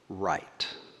right.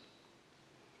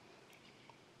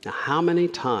 Now, how many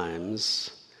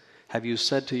times have you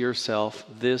said to yourself,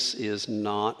 this is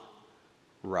not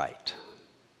right?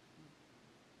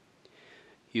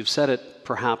 You've said it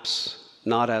perhaps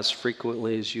not as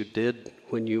frequently as you did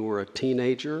when you were a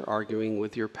teenager arguing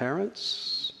with your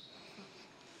parents.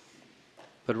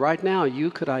 But right now, you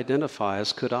could identify,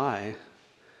 as could I,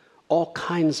 all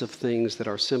kinds of things that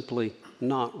are simply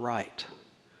not right.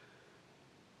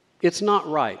 It's not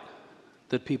right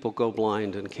that people go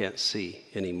blind and can't see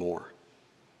anymore.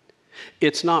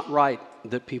 It's not right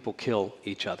that people kill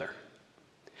each other.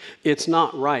 It's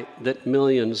not right that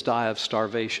millions die of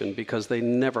starvation because they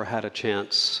never had a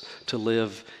chance to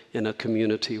live in a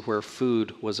community where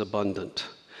food was abundant.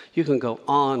 You can go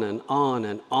on and on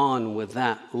and on with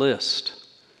that list.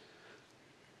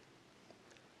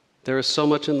 There is so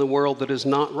much in the world that is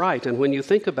not right, and when you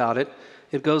think about it,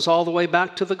 it goes all the way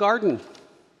back to the garden.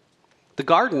 The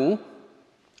Garden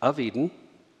of Eden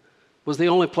was the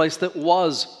only place that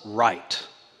was right,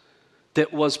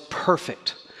 that was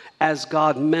perfect, as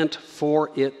God meant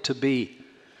for it to be.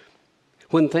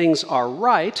 When things are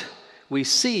right, we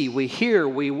see, we hear,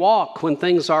 we walk. When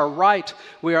things are right,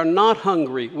 we are not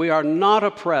hungry, we are not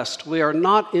oppressed, we are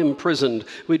not imprisoned,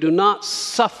 we do not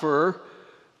suffer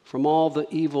from all the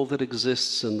evil that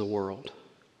exists in the world.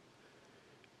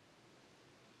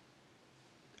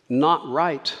 Not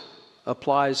right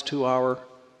applies to our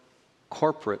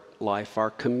corporate life, our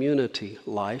community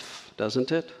life,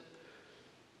 doesn't it?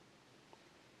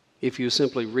 If you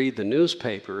simply read the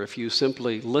newspaper, if you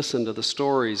simply listen to the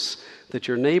stories that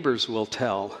your neighbors will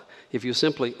tell, if you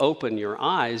simply open your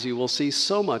eyes, you will see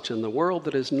so much in the world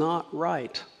that is not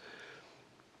right.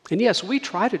 And yes, we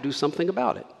try to do something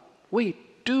about it. We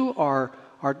do our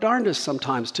darndest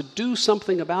sometimes to do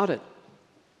something about it.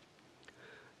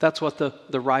 That's what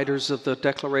the writers of the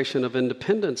Declaration of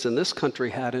Independence in this country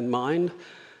had in mind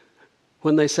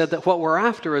when they said that what we're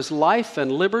after is life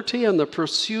and liberty and the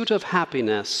pursuit of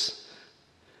happiness.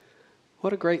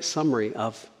 What a great summary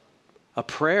of a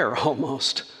prayer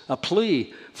almost, a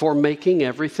plea for making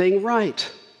everything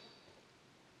right.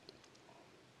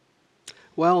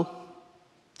 Well,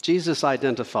 Jesus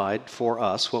identified for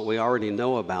us what we already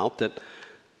know about, that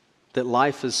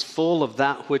life is full of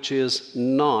that which is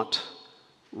not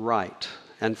right.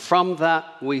 And from that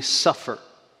we suffer.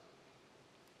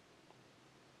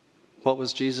 What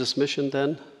was Jesus' mission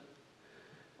then?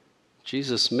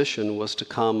 Jesus' mission was to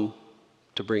come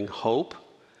to bring hope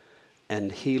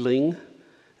and healing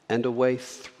and a way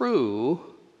through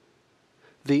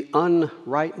the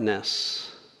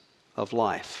unrightness of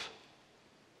life.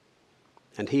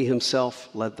 And he himself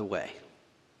led the way.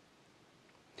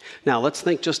 Now let's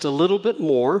think just a little bit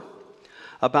more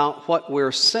about what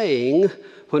we're saying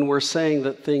when we're saying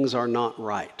that things are not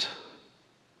right.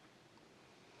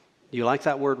 You like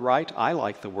that word right? I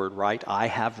like the word right. I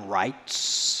have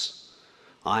rights.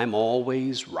 I'm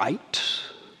always right.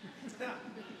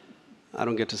 I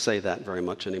don't get to say that very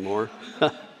much anymore.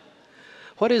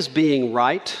 What is being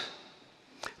right?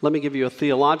 Let me give you a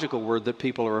theological word that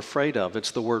people are afraid of.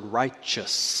 It's the word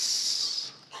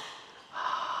righteous.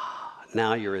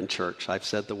 Now you're in church. I've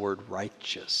said the word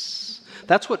righteous.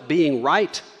 That's what being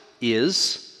right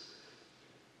is.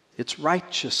 It's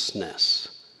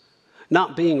righteousness.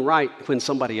 Not being right when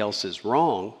somebody else is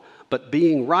wrong, but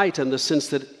being right in the sense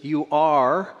that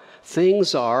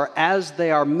things are as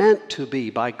they are meant to be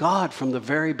by God from the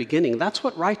very beginning. That's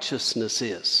what righteousness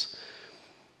is.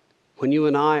 When you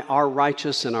and I are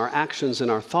righteous in our actions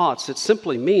and our thoughts, it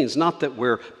simply means not that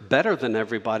we're better than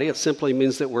everybody. It simply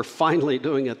means that we're finally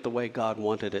doing it the way God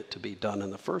wanted it to be done in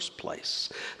the first place.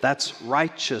 That's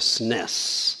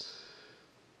righteousness.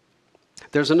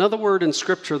 There's another word in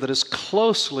Scripture that is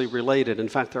closely related. In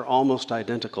fact, they're almost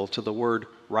identical to the word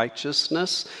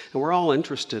righteousness. And we're all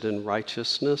interested in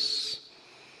righteousness.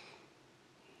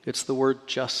 It's the word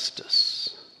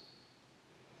justice.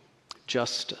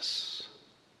 Justice.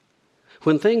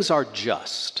 When things are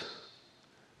just,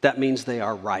 that means they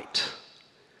are right.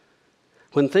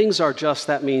 When things are just,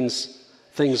 that means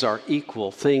things are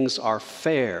equal, things are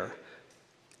fair.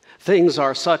 Things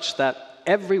are such that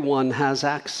everyone has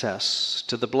access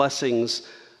to the blessings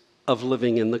of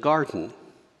living in the garden.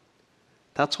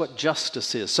 That's what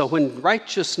justice is. So when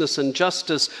righteousness and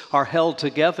justice are held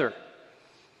together,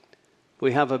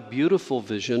 we have a beautiful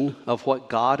vision of what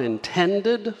God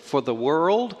intended for the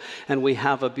world, and we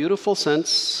have a beautiful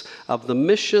sense of the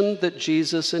mission that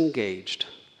Jesus engaged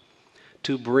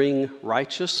to bring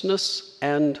righteousness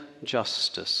and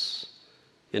justice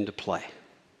into play.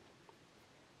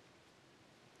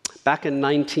 Back in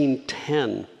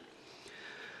 1910,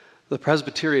 the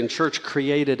Presbyterian Church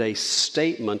created a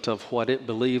statement of what it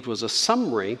believed was a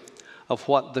summary of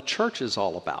what the church is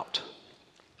all about.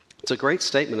 It's a great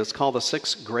statement. It's called the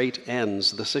 6 Great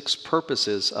Ends, the 6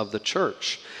 purposes of the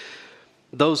church.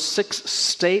 Those 6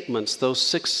 statements, those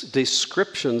 6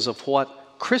 descriptions of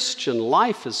what Christian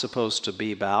life is supposed to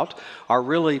be about are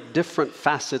really different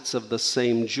facets of the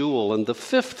same jewel. And the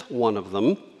 5th one of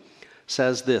them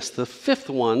says this. The 5th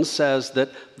one says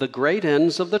that the great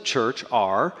ends of the church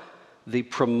are the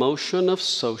promotion of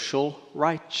social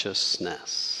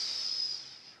righteousness.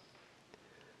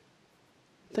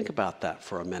 Think about that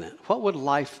for a minute. What would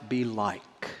life be like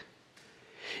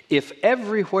if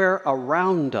everywhere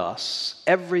around us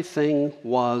everything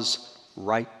was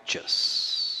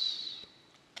righteous?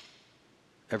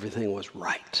 Everything was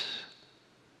right.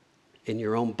 In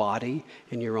your own body,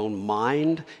 in your own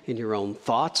mind, in your own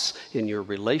thoughts, in your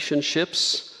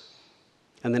relationships,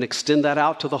 and then extend that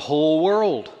out to the whole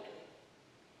world.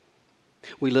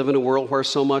 We live in a world where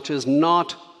so much is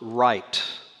not right.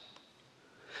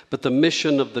 But the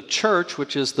mission of the church,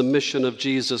 which is the mission of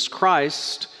Jesus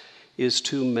Christ, is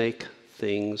to make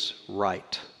things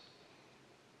right,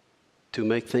 to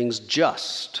make things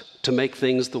just, to make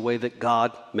things the way that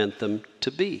God meant them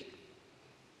to be.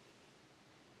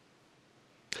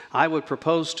 I would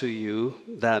propose to you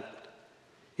that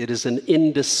it is an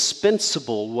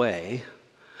indispensable way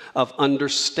of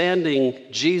understanding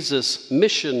Jesus'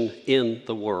 mission in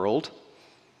the world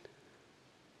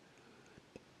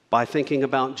by thinking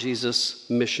about Jesus'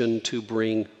 mission to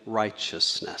bring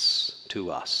righteousness to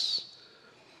us,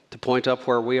 to point up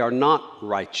where we are not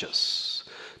righteous,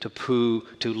 to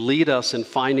lead us in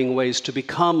finding ways to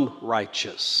become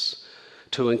righteous,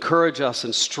 to encourage us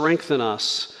and strengthen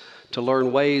us to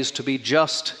learn ways to be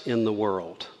just in the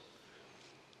world.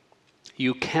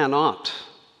 You cannot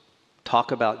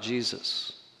talk about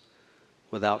Jesus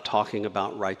without talking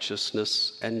about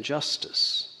righteousness and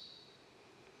justice.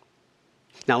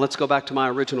 Now let's go back to my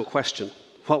original question.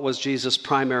 What was Jesus'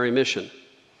 primary mission?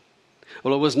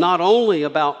 Well, it was not only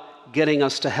about getting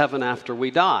us to heaven after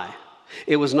we die.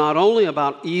 It was not only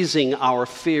about easing our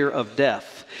fear of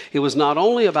death. It was not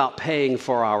only about paying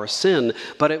for our sin,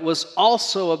 but it was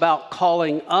also about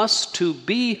calling us to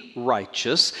be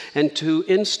righteous and to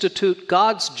institute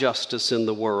God's justice in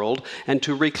the world and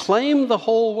to reclaim the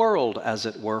whole world, as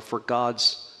it were, for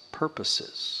God's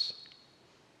purposes.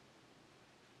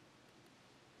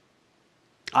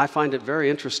 I find it very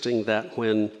interesting that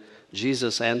when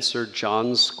Jesus answered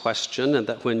John's question, and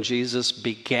that when Jesus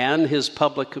began his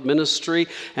public ministry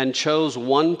and chose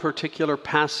one particular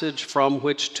passage from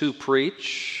which to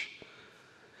preach,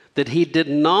 that he did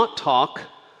not talk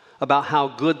about how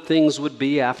good things would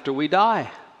be after we die.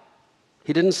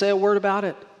 He didn't say a word about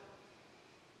it.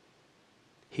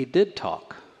 He did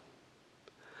talk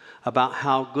about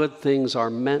how good things are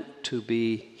meant to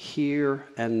be here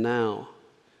and now,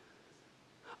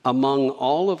 among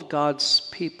all of God's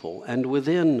people and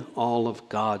within all of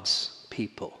God's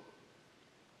people.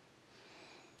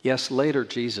 Yes, later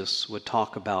Jesus would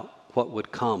talk about what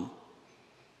would come,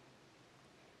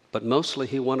 but mostly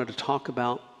he wanted to talk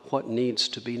about what needs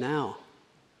to be now.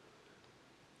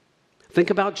 Think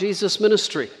about Jesus'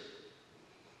 ministry.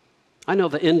 I know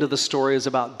the end of the story is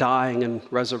about dying and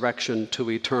resurrection to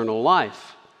eternal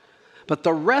life. But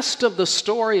the rest of the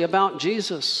story about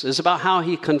Jesus is about how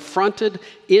he confronted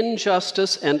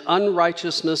injustice and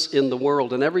unrighteousness in the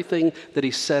world and everything that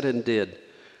he said and did.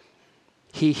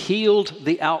 He healed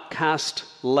the outcast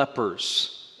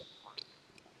lepers.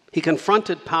 He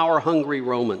confronted power-hungry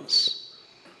Romans.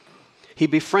 He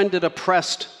befriended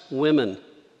oppressed women.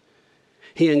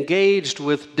 He engaged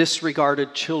with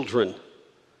disregarded children.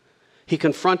 He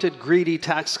confronted greedy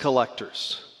tax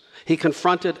collectors. He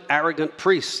confronted arrogant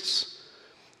priests.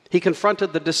 He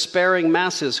confronted the despairing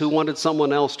masses who wanted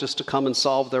someone else just to come and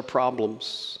solve their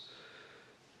problems.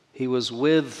 He was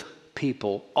with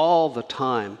people all the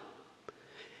time,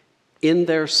 in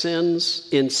their sins,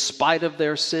 in spite of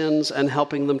their sins, and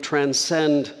helping them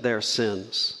transcend their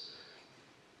sins.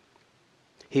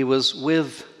 He was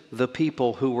with the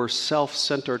people who were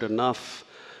self-centered enough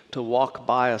to walk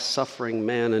by a suffering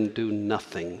man and do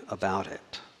nothing about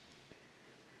it.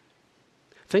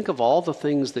 Think of all the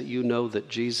things that you know that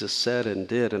Jesus said and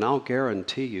did, and I'll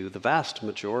guarantee you the vast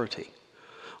majority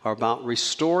are about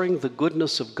restoring the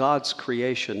goodness of God's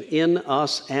creation in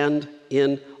us and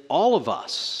in all of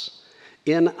us,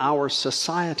 in our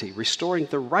society, restoring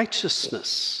the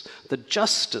righteousness, the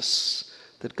justice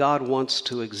that God wants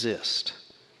to exist.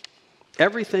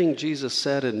 Everything Jesus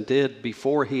said and did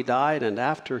before he died and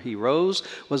after he rose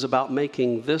was about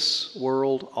making this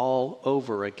world all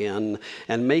over again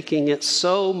and making it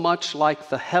so much like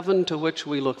the heaven to which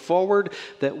we look forward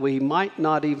that we might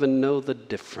not even know the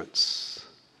difference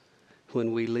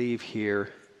when we leave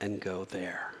here and go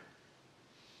there.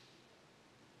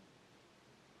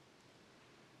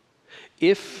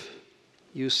 if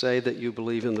you say that you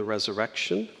believe in the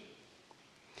resurrection,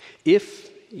 if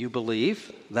you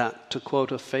believe that, to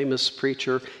quote a famous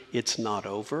preacher, it's not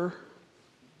over,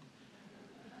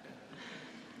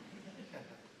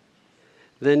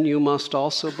 then you must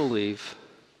also believe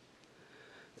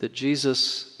that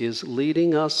Jesus is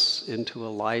leading us into a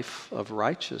life of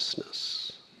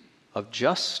righteousness, of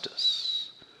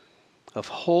justice, of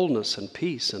wholeness and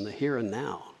peace in the here and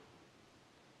now.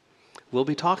 We'll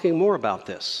be talking more about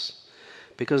this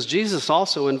because Jesus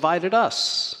also invited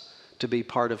us to be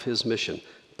part of his mission,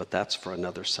 but that's for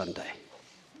another Sunday.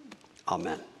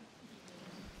 Amen.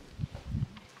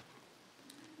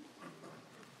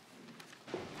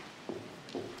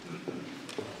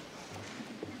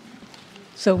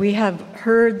 So we have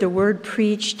heard the word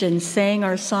preached and sang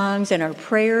our songs and our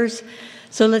prayers.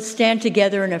 So let's stand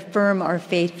together and affirm our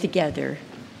faith together.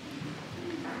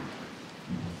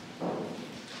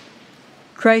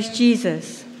 Christ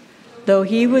Jesus, though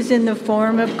he was in the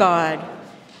form of God,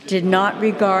 did not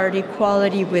regard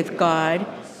equality with God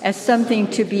as something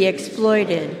to be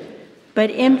exploited,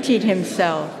 but emptied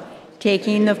himself,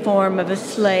 taking the form of a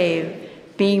slave,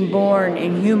 being born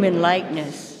in human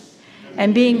likeness.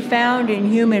 And being found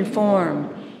in human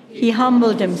form, he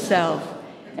humbled himself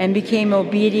and became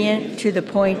obedient to the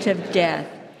point of death,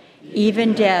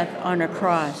 even death on a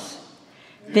cross.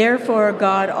 Therefore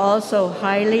God also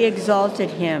highly exalted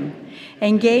him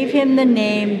and gave him the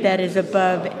name that is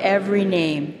above every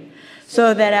name,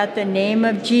 so that at the name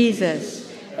of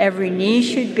Jesus every knee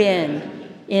should bend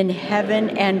in heaven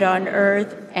and on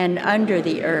earth and under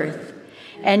the earth,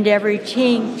 and every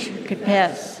tongue should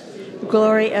confess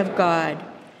glory of God.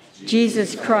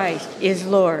 Jesus Christ is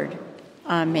Lord.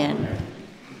 Amen.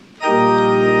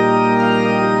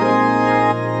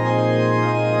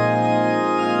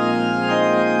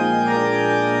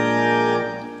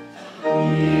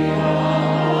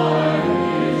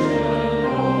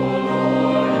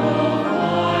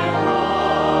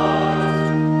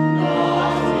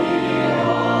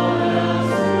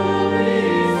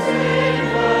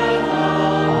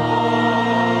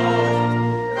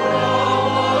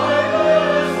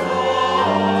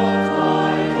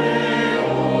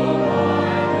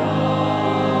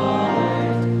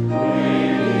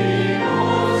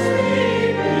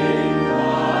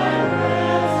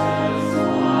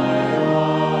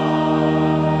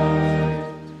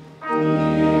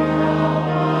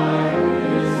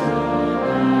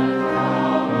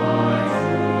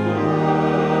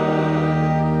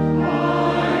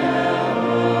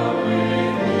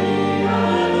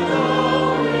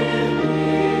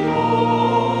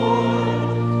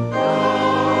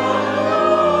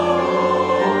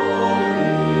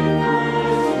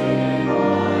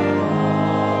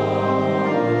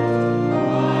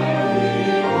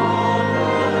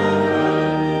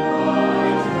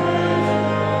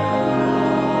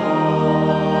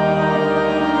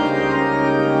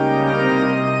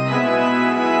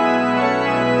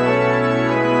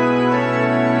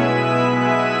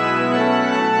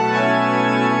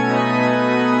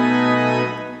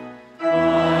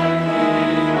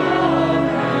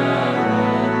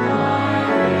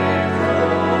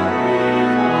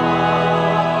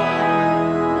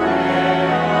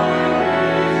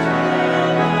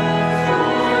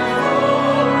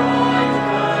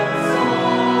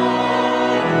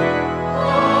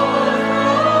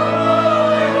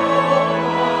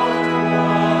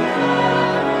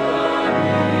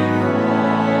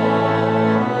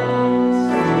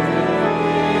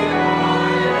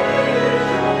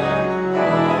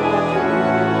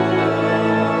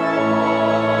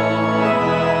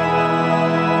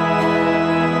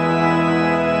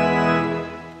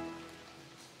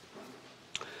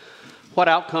 What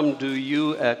outcome do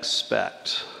you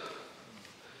expect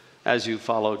as you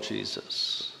follow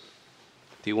Jesus?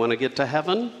 Do you want to get to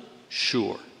heaven?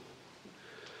 Sure.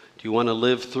 Do you want to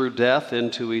live through death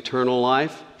into eternal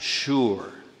life?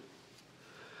 Sure.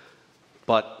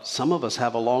 But some of us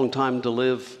have a long time to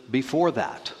live before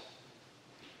that.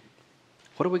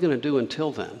 What are we going to do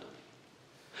until then?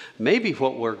 Maybe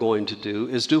what we're going to do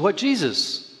is do what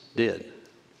Jesus did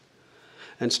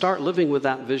and start living with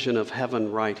that vision of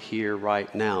heaven right here,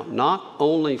 right now. Not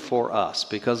only for us,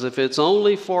 because if it's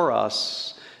only for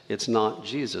us, it's not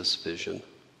Jesus' vision.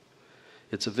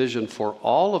 It's a vision for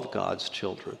all of God's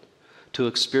children to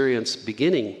experience,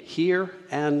 beginning here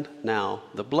and now,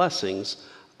 the blessings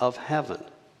of heaven.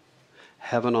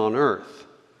 Heaven on earth,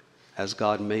 as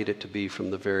God made it to be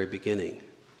from the very beginning.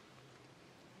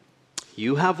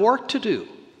 You have work to do.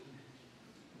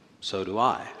 So do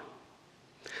I.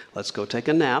 Let's go take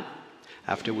a nap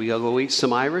after we go eat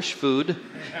some Irish food,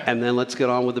 and then let's get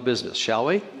on with the business, shall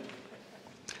we?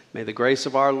 May the grace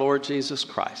of our Lord Jesus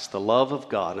Christ, the love of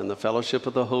God, and the fellowship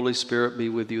of the Holy Spirit be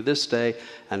with you this day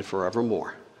and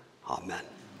forevermore. Amen.